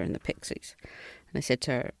seconder in the Pixies. And I said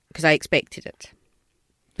to her, because I expected it,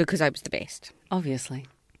 because I was the best. Obviously.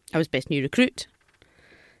 I was best new recruit.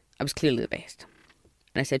 I was clearly the best.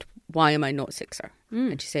 And I said, why am I not sixer?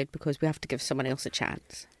 And she said, because we have to give someone else a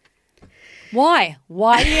chance. Why?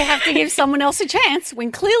 Why do you have to give someone else a chance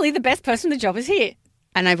when clearly the best person in the job is here?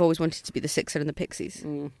 And I've always wanted to be the sixer in the Pixies.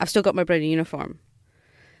 I've still got my Brownie uniform.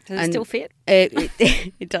 Does it still fit?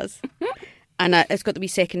 It does. And it's got the wee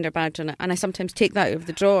seconder badge on it. And I sometimes take that out of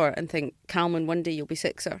the drawer and think, Calman, one day you'll be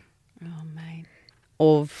sixer. Oh, mate.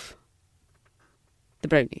 Of the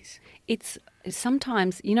Brownies. It's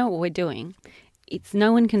sometimes, you know what we're doing? It's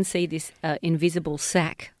no one can see this invisible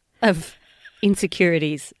sack of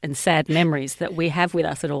insecurities and sad memories that we have with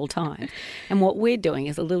us at all times. And what we're doing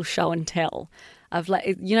is a little show and tell of,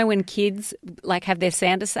 like, you know, when kids like have their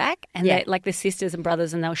Santa sack and they like their sisters and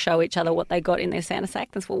brothers and they'll show each other what they got in their Santa sack.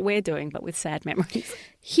 That's what we're doing, but with sad memories.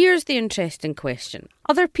 Here's the interesting question.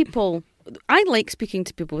 Other people, I like speaking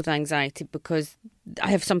to people with anxiety because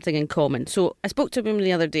I have something in common. So I spoke to a woman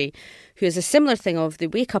the other day who has a similar thing of they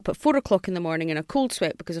wake up at 4 o'clock in the morning in a cold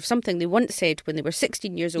sweat because of something they once said when they were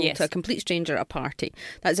 16 years old to a complete stranger at a party.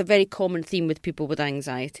 That's a very common theme with people with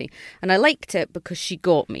anxiety. And I liked it because she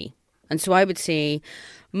got me. And so I would say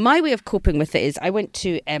my way of coping with it is I went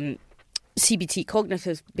to CBT,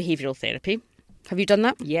 cognitive behavioural therapy. Have you done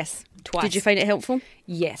that? Yes, twice. Did you find it helpful?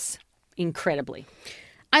 Yes, incredibly.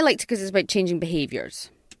 I liked it because it's about changing behaviours.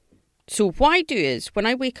 So what I do is when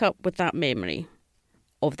I wake up with that memory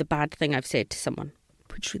of the bad thing I've said to someone,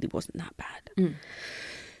 which really wasn't that bad,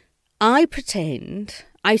 I pretend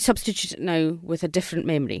I substitute it now with a different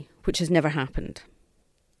memory, which has never happened.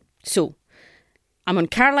 So I'm on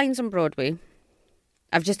Caroline's on Broadway.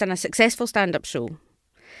 I've just done a successful stand-up show.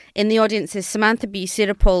 In the audience is Samantha Bee,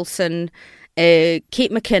 Sarah Paulson,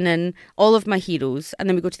 Kate McKinnon, all of my heroes, and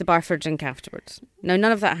then we go to the bar for a drink afterwards. Now,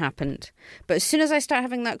 none of that happened. But as soon as I start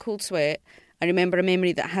having that cold sweat, I remember a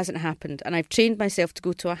memory that hasn't happened, and I've trained myself to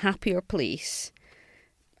go to a happier place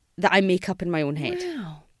that I make up in my own head.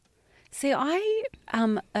 Wow. See, I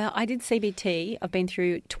did CBT. I've been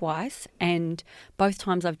through it twice, and both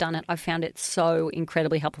times I've done it, I've found it so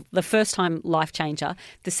incredibly helpful. The first time, life changer.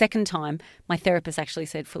 The second time, my therapist actually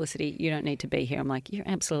said, Felicity, you don't need to be here. I'm like, you're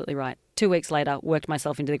absolutely right. 2 weeks later, worked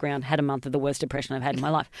myself into the ground, had a month of the worst depression I've had in my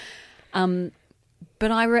life.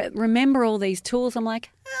 But I remember all these tools. I'm like,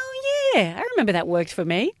 oh, yeah, I remember that worked for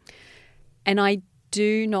me. And I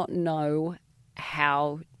do not know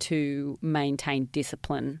how to maintain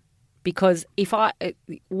discipline. Because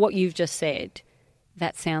what you've just said,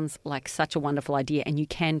 that sounds like such a wonderful idea and you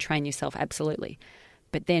can train yourself, absolutely.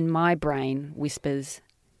 But then my brain whispers,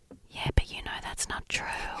 yeah, but you know that's not true.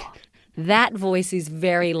 That voice is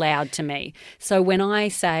very loud to me. So when I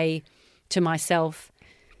say to myself,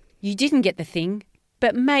 you didn't get the thing,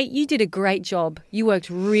 but mate, you did a great job. You worked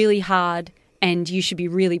really hard and you should be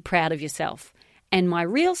really proud of yourself. And my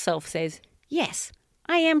real self says, yes,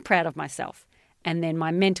 I am proud of myself. And then my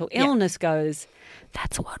mental illness goes,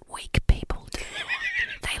 that's what weak people do.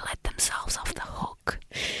 They let themselves off the hook.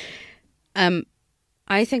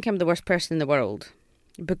 I think I'm the worst person in the world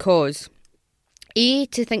because,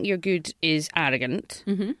 to think you're good is arrogant,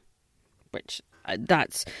 which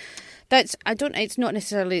that's It's not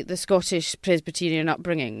necessarily the Scottish Presbyterian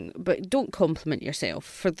upbringing, but don't compliment yourself.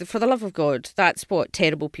 For the love of God, that's what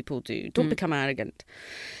terrible people do. Don't become arrogant.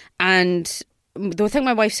 And the thing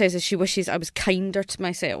my wife says is she wishes I was kinder to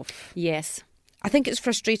myself. Yes. I think it's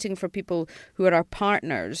frustrating for people who are our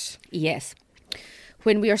partners. Yes.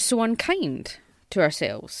 When we are so unkind to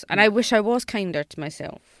ourselves. And I wish I was kinder to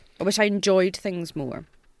myself. I wish I enjoyed things more.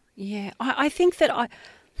 Yeah. I think that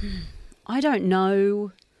I don't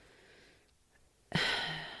know.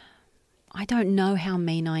 I don't know how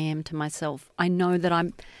mean I am to myself. I know that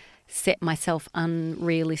I set myself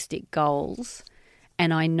unrealistic goals,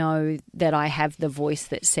 and I know that I have the voice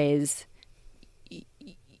that says,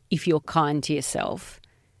 if you're kind to yourself,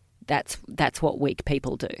 that's what weak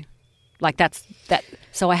people do. Like that's that.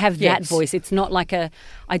 So I have that voice. It's not like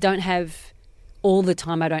I don't have all the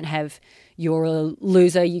time. I don't have, you're a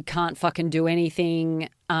loser, you can't fucking do anything.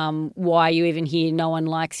 Why are you even here? No one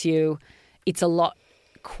likes you. It's a lot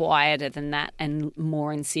quieter than that and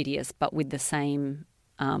more insidious, but with the same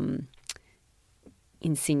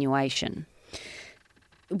insinuation.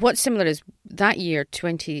 What's similar is that year,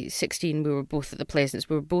 2016, we were both at the Pleasance.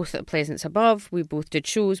 We were both at the Pleasance above. We both did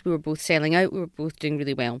shows. We were both selling out. We were both doing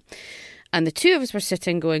really well. And the two of us were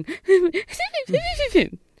sitting going,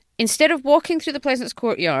 instead of walking through the Pleasance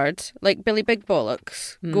courtyard like Billy Big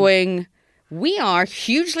Bollocks, going, we are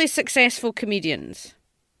hugely successful comedians.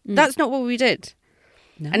 That's not what we did.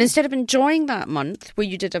 No. And instead of enjoying that month where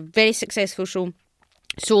you did a very successful show,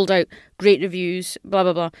 sold out, great reviews, blah,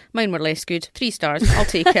 blah, blah. Mine were less good. 3 stars. I'll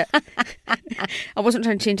take it. I wasn't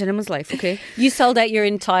trying to change anyone's life, okay? You sold out your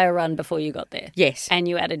entire run before you got there? Yes. And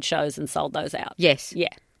you added shows and sold those out? Yes. Yeah.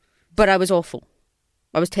 But I was awful.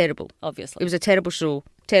 I was terrible. Obviously. It was a terrible show.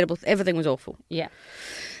 Terrible. Everything was awful. Yeah.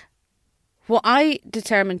 What I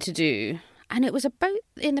determined to do, and it was about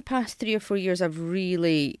in the past 3 or 4 years I've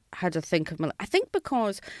really had to think of my life. I think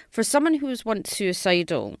because for someone who is once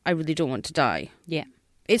suicidal, I really don't want to die. Yeah.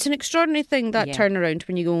 It's an extraordinary thing, that turnaround,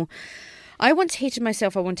 when you go, I once hated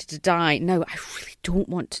myself, I wanted to die. Now, I really don't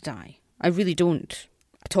want to die. I really don't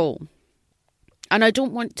at all. And I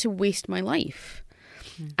don't want to waste my life.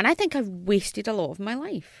 And I think I've wasted a lot of my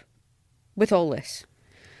life with all this.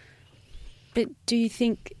 But do you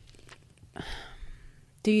think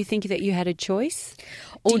that you had a choice?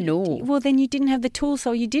 Oh, no. Well, then you didn't have the tools,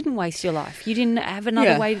 so you didn't waste your life. You didn't have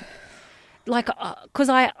another way. Like, because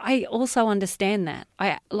I also understand that.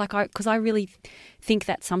 Because I really think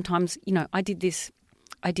that sometimes, I did this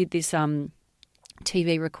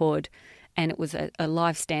TV record, and it was a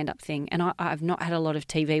live stand-up thing, and I've not had a lot of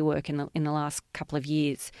TV work in the last couple of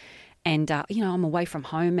years, and I'm away from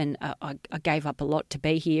home, and I gave up a lot to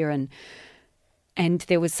be here, and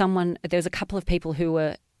there was a couple of people who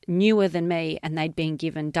were newer than me, and they'd been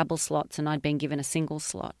given double slots, and I'd been given a single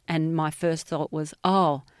slot, and my first thought was,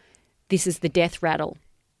 this is the death rattle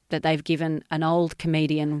that they've given an old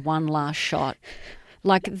comedian one last shot.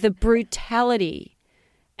 Like the brutality.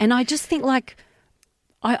 And I just think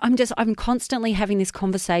I'm constantly having this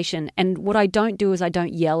conversation, and what I don't do is I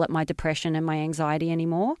don't yell at my depression and my anxiety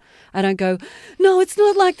anymore. I don't go, no, it's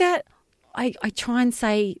not like that. I try and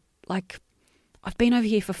say, like, I've been over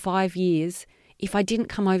here for 5 years. If I didn't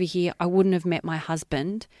come over here, I wouldn't have met my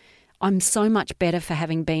husband. I'm so much better for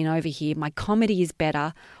having been over here. My comedy is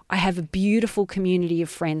better. I have a beautiful community of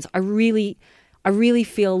friends. I really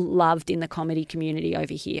feel loved in the comedy community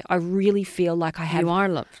over here. I really feel like I have... You are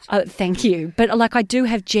loved. Thank you. But like I do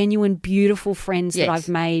have genuine, beautiful friends that I've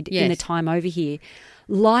made in the time over here.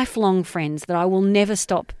 Lifelong friends that I will never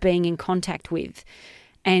stop being in contact with.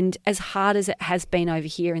 And as hard as it has been over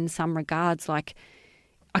here in some regards, like,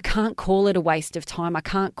 I can't call it a waste of time. I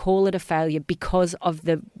can't call it a failure because of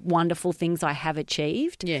the wonderful things I have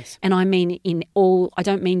achieved. Yes. And I mean I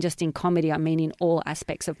don't mean just in comedy, I mean in all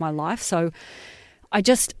aspects of my life. So I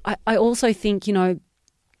also think,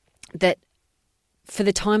 that for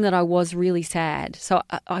the time that I was really sad, so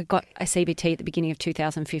I got a CBT at the beginning of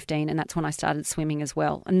 2015, and that's when I started swimming as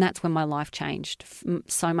well. And that's when my life changed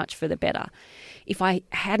so much for the better. If I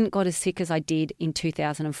hadn't got as sick as I did in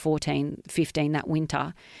 2014-15, that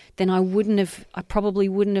winter, then I probably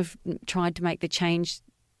wouldn't have tried to make the change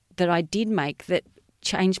that I did make that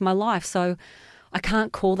changed my life. So I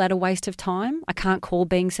can't call that a waste of time. I can't call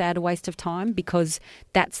being sad a waste of time, because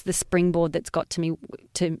that's the springboard that's got to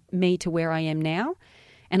me to where I am now.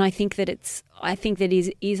 And I think that it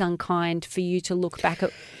is unkind for you to look back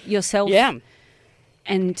at yourself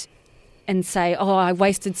and say, oh, I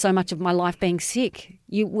wasted so much of my life being sick.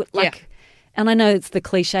 And I know it's the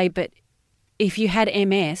cliche, but if you had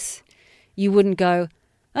MS, you wouldn't go,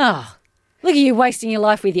 oh, look at you wasting your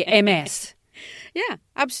life with your MS. Yeah,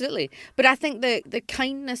 absolutely. But I think the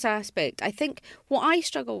kindness aspect, I think what I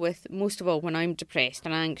struggle with most of all when I'm depressed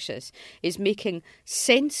and anxious is making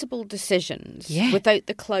sensible decisions without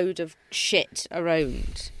the cloud of shit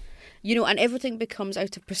around. You know, and everything becomes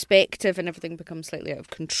out of perspective and everything becomes slightly out of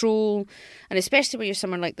control. And especially when you're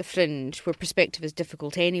somewhere like the Fringe, where perspective is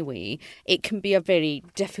difficult anyway, it can be a very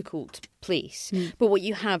difficult place. But what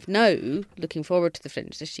you have now, looking forward to the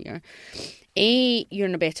Fringe this year, A, you're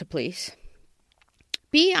in a better place.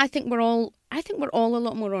 B, I think we're all a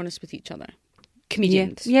lot more honest with each other.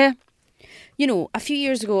 Comedians. Yeah. You know, a few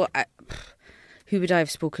years ago, who would I have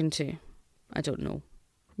spoken to? I don't know.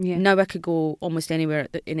 Yeah. Now I could go almost anywhere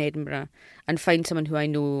in Edinburgh and find someone who I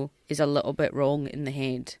know is a little bit wrong in the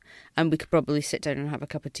head, and we could probably sit down and have a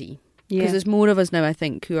cup of tea. Because there's more of us now, I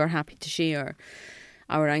think, who are happy to share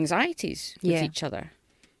our anxieties with each other.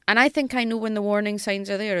 And I think I know when the warning signs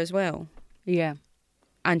are there as well. Yeah.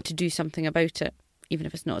 And to do something about it, even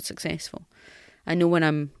if it's not successful. I know when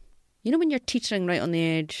when you're teetering right on the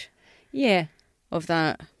edge of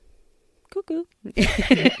that... Cuckoo.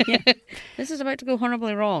 This is about to go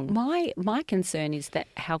horribly wrong. My concern is that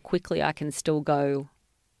how quickly I can still go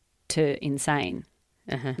to insane.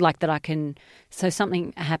 Like that I can... So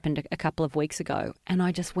something happened a couple of weeks ago and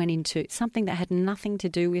I just went into something that had nothing to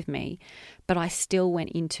do with me, but I still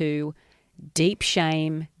went into deep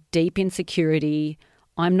shame, deep insecurity.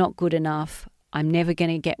 I'm not good enough. I'm never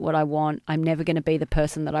going to get what I want. I'm never going to be the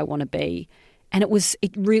person that I want to be. And it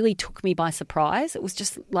really took me by surprise. It was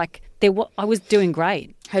just like I was doing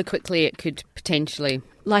great. How quickly it could potentially...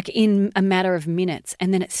 Like in a matter of minutes.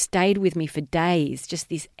 And then it stayed with me for days, just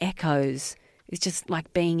these echoes. It's just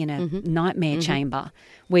like being in a nightmare chamber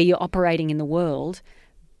where you're operating in the world,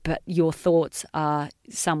 but your thoughts are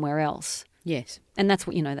somewhere else. Yes. And that's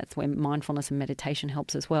that's where mindfulness and meditation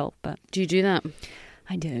helps as well. But do you do that?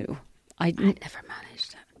 I do. I never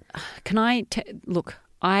managed it. Can I... Look,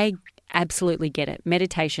 I... absolutely get it.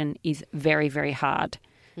 Meditation is very, very hard.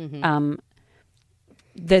 The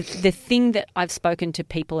thing that I've spoken to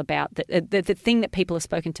people about, the thing that people have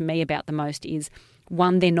spoken to me about the most is,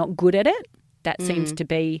 one, they're not good at it. That seems to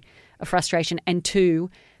be a frustration. And two,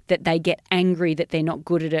 that they get angry that they're not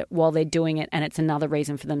good at it while they're doing it, and it's another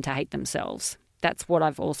reason for them to hate themselves. That's what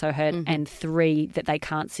I've also heard. And three, that they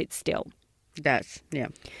can't sit still. That's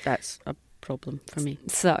a problem for me.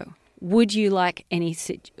 So... Would you like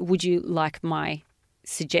my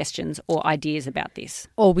suggestions or ideas about this?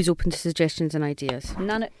 Always open to suggestions and ideas.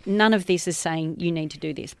 None of this is saying you need to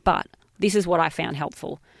do this, but this is what I found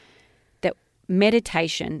helpful. That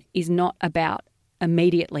meditation is not about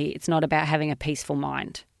immediately, it's not about having a peaceful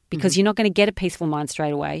mind, because you're not going to get a peaceful mind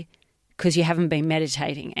straight away because you haven't been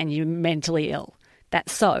meditating and you're mentally ill.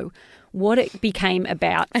 That's so. What it became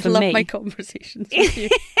about for me... I love my conversations with you.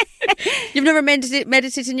 You've never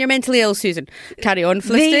meditated and you're mentally ill, Susan. Carry on,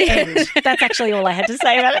 Felicity. That's actually all I had to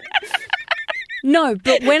say about it. No,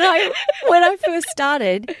 but when I first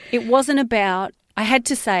started, it wasn't about... I had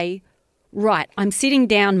to say, right, I'm sitting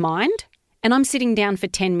down, mind, and I'm sitting down for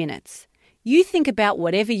 10 minutes. You think about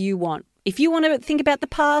whatever you want. If you want to think about the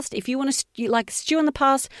past, if you want to stew in the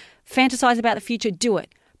past, fantasize about the future, do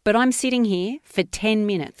it. But I'm sitting here for 10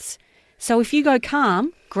 minutes. So if you go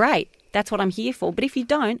calm, great. That's what I'm here for. But if you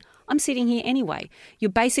don't, I'm sitting here anyway.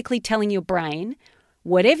 You're basically telling your brain,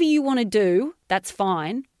 whatever you want to do, that's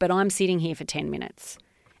fine, but I'm sitting here for 10 minutes.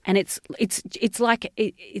 And it's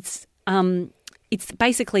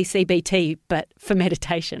basically CBT, but for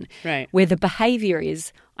meditation. Right. Where the behaviour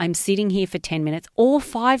is, I'm sitting here for 10 minutes or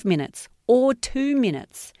 5 minutes or 2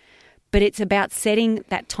 minutes. But it's about setting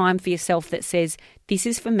that time for yourself that says, this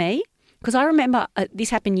is for me. Because I remember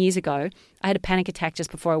this happened years ago. I had a panic attack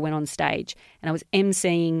just before I went on stage, and I was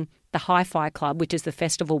emceeing the Hi-Fi Club, which is the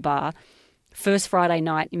festival bar, first Friday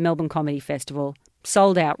night in Melbourne Comedy Festival,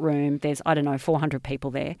 sold out room. There's, 400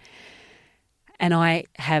 people there. And I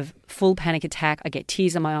have full panic attack. I get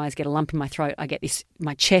tears in my eyes, get a lump in my throat. I get this,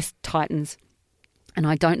 my chest tightens, and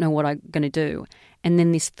I don't know what I'm going to do. And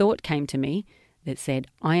then this thought came to me that said,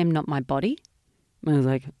 I am not my body. And I was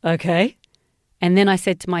like, okay. And then I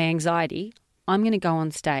said to my anxiety, I'm going to go on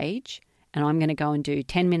stage and I'm going to go and do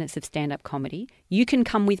 10 minutes of stand-up comedy. You can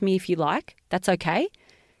come with me if you like. That's okay.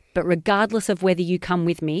 But regardless of whether you come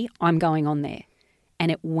with me, I'm going on there. And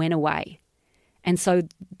it went away. And so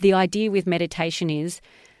the idea with meditation is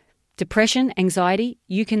depression, anxiety,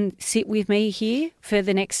 you can sit with me here for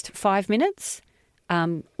the next 5 minutes,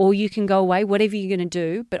 or you can go away, whatever you're going to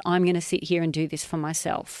do, but I'm going to sit here and do this for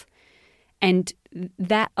myself. And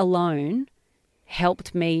that alone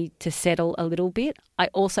helped me to settle a little bit. I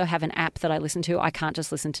also have an app that I listen to. I can't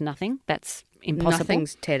just listen to nothing. That's impossible.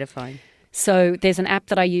 Nothing's terrifying. So there's an app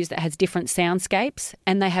that I use that has different soundscapes,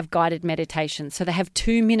 and they have guided meditations. So they have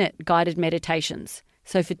 2-minute guided meditations.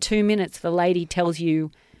 So for 2 minutes, the lady tells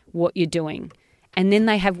you what you're doing. And then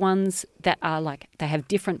they have ones that are like, they have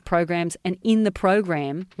different programs, and in the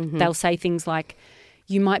program, they'll say things like,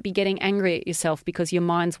 you might be getting angry at yourself because your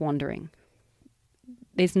mind's wandering.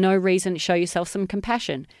 There's no reason to show yourself some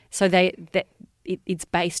compassion. So it's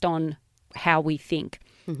based on how we think.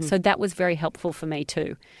 So that was very helpful for me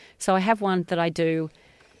too. So I have one that I do,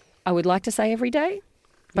 I would like to say every day,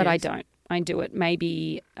 but I don't. I do it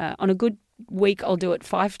maybe on a good week, I'll do it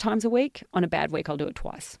 5 times a week. On a bad week, I'll do it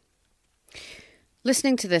twice.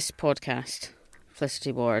 Listening to this podcast,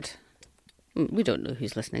 Felicity Ward, we don't know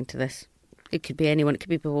who's listening to this. It could be anyone. It could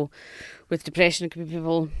be people with depression. It could be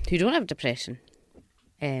people who don't have depression.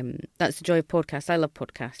 That's the joy of podcasts. I love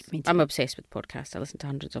podcasts. I'm obsessed with podcasts. I listen to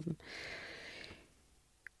hundreds of them.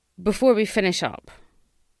 Before we finish up,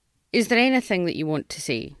 is there anything that you want to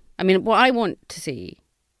say? I mean, what I want to say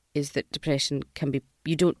is that depression can be...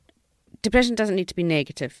 Depression doesn't need to be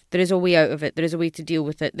negative. There is a way out of it. There is a way to deal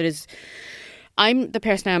with it. I'm the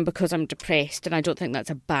person I am because I'm depressed, and I don't think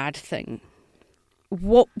that's a bad thing.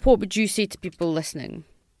 What would you say to people listening?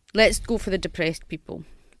 Let's go for the depressed people.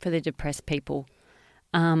 For the depressed people.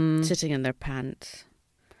 Sitting in their pants.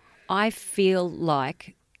 I feel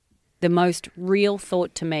like the most real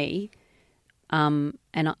thought to me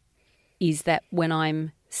is that when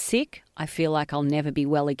I'm sick, I feel like I'll never be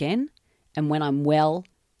well again. And when I'm well,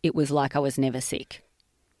 it was like I was never sick.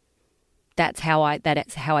 That's how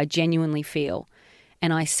I genuinely feel.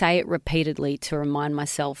 And I say it repeatedly to remind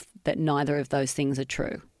myself that neither of those things are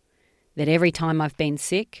true. That every time I've been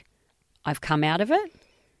sick, I've come out of it.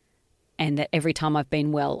 And that every time I've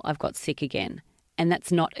been well, I've got sick again. And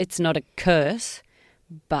it's not a curse,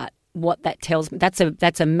 but what that tells me, that's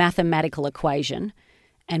a mathematical equation.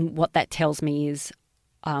 And what that tells me is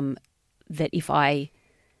that if I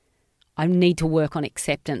need to work on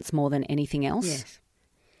acceptance more than anything else. Yes.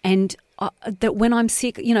 And that when I'm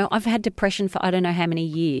sick, I've had depression for I don't know how many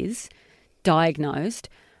years, diagnosed,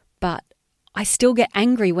 but I still get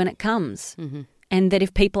angry when it comes. Mm-hmm. And that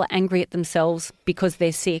if people are angry at themselves because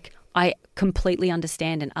they're sick, I completely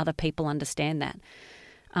understand, and other people understand that.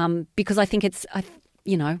 Because I think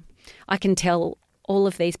I can tell all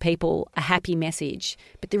of these people a happy message.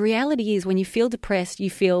 But the reality is when you feel depressed, you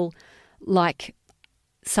feel like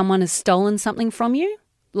someone has stolen something from you,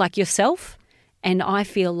 like yourself. And I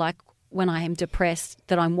feel like when I am depressed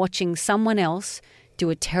that I'm watching someone else do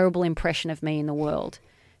a terrible impression of me in the world,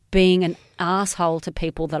 being an asshole to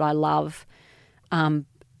people that I love,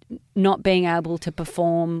 not being able to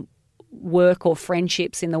perform work or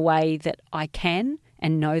friendships in the way that I can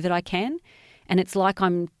and know that I can. And it's like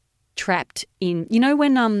I'm trapped in,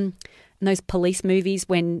 when in those police movies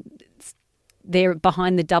when they're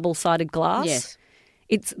behind the double-sided glass? Yes.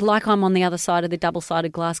 It's like I'm on the other side of the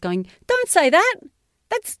double-sided glass going, don't say that.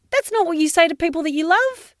 That's not what you say to people that you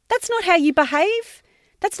love. That's not how you behave.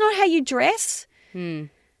 That's not how you dress. And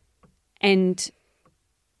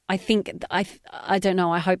I think, I don't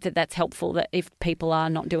know, I hope that that's helpful, that if people are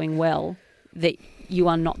not doing well, that you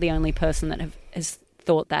are not the only person that has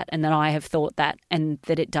thought that, and that I have thought that, and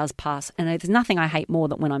that it does pass. And there's nothing I hate more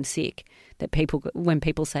than when I'm sick, that when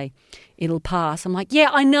people say, it'll pass, I'm like, yeah,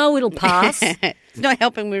 I know it'll pass. It's not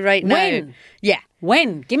helping me right now. When? Yeah.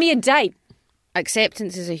 When? Give me a date.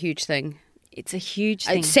 Acceptance is a huge thing. It's a huge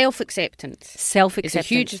thing. Self-acceptance. Self-acceptance.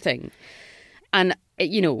 It's a huge thing. And,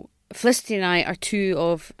 Felicity and I are two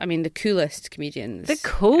of, the coolest comedians. The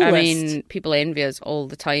coolest. People envy us all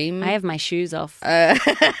the time. I have my shoes off.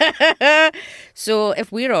 So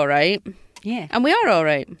if we're all right... Yeah. And we are all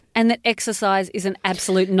right. And that exercise is an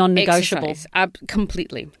absolute non-negotiable.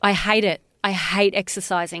 Completely. I hate it. I hate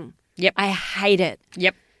exercising. Yep. I hate it.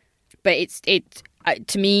 Yep. But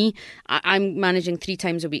to me, I'm managing 3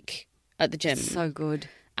 times a week at the gym. So good.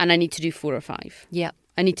 And I need to do 4 or 5. Yep.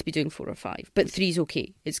 I need to be doing 4 or 5. But 3's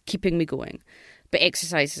okay. It's keeping me going. But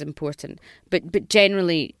exercise is important. But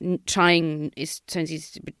generally, trying sounds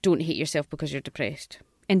easy, but don't hate yourself because you're depressed.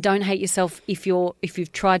 And don't hate yourself if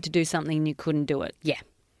you've tried to do something and you couldn't do it. Yeah.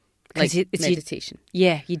 Like it's meditation.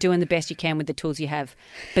 You're doing the best you can with the tools you have.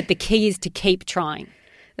 But the key is to keep trying.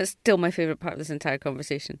 That's still my favourite part of this entire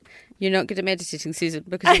conversation. You're not good at meditating, Susan,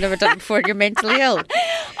 because you've never done it before. You're mentally ill.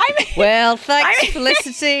 Thanks,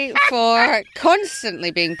 Felicity, for constantly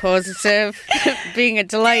being positive, being a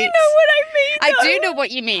delight. Do you know what I mean? I do know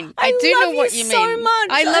what you mean. I do know what you mean. So much.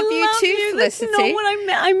 I love you too, Felicity. That's not what I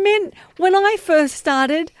meant. I meant when I first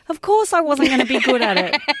started, of course I wasn't going to be good at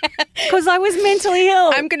it because I was mentally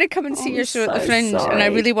ill. I'm going to come and see your show at the Fringe, and I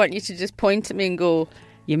really want you to just point at me and go,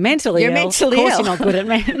 You're mentally You're ill. mentally of course ill. you're not good at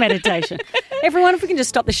meditation. Everyone, if we can just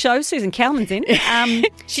stop the show, Susan Kalman's in.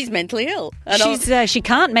 She's mentally ill. And She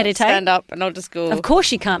can't meditate. stand up and I'll just go... Of course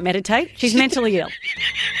she can't meditate. She's mentally ill.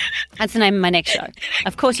 That's the name of my next show.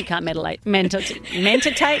 Of course you can't meditate.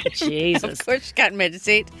 Jesus. Of course you can't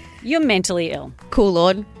meditate. You're mentally ill.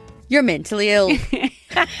 You're mentally ill. It's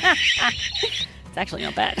actually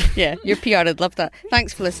not bad. Yeah, your PR would love that.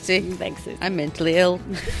 Thanks, Felicity. Thanks, Susan. I'm mentally ill.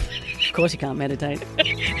 Of course you can't meditate.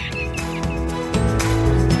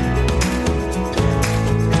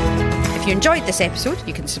 If you enjoyed this episode,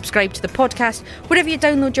 you can subscribe to the podcast wherever you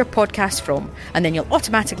download your podcast from, and then you'll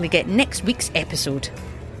automatically get next week's episode.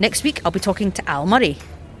 Next week, I'll be talking to Al Murray.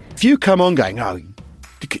 If you come on going, oh,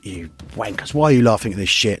 look at you wankers, why are you laughing at this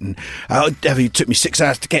shit? And it took me 6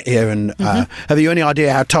 hours to get here, and have you any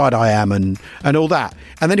idea how tired I am, and all that?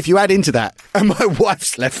 And then if you add into that, and my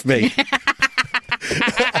wife's left me.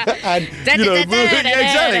 And exactly. I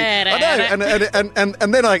know,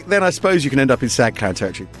 and then I suppose you can end up in sad clown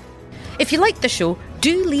territory. If you like the show,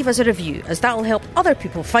 do leave us a review, as that will help other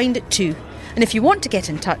people find it too. And if you want to get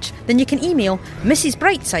in touch, then you can email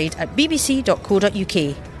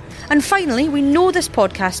mrsbrightside@bbc.co.uk. And finally, we know this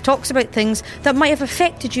podcast talks about things that might have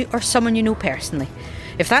affected you or someone you know personally.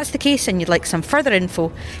 If that's the case and you'd like some further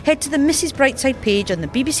info, head to the Mrs. Brightside page on the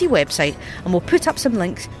BBC website and we'll put up some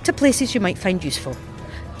links to places you might find useful.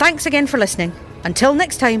 Thanks again for listening. Until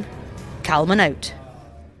next time, Kalman out.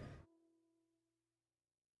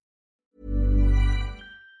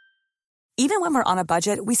 Even when we're on a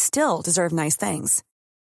budget, we still deserve nice things.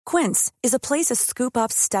 Quince is a place to scoop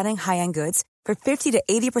up stunning high-end goods for 50 to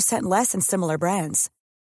 80% less than similar brands.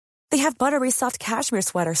 They have buttery soft cashmere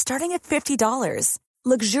sweaters starting at $50,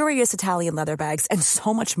 luxurious Italian leather bags, and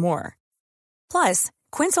so much more. Plus,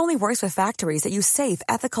 Quince only works with factories that use safe,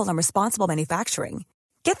 ethical, and responsible manufacturing.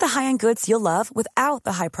 Get the high-end goods you'll love without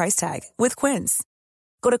the high price tag with Quince.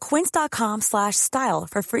 Go to quince.com/style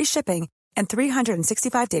for free shipping and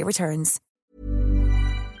 365-day returns.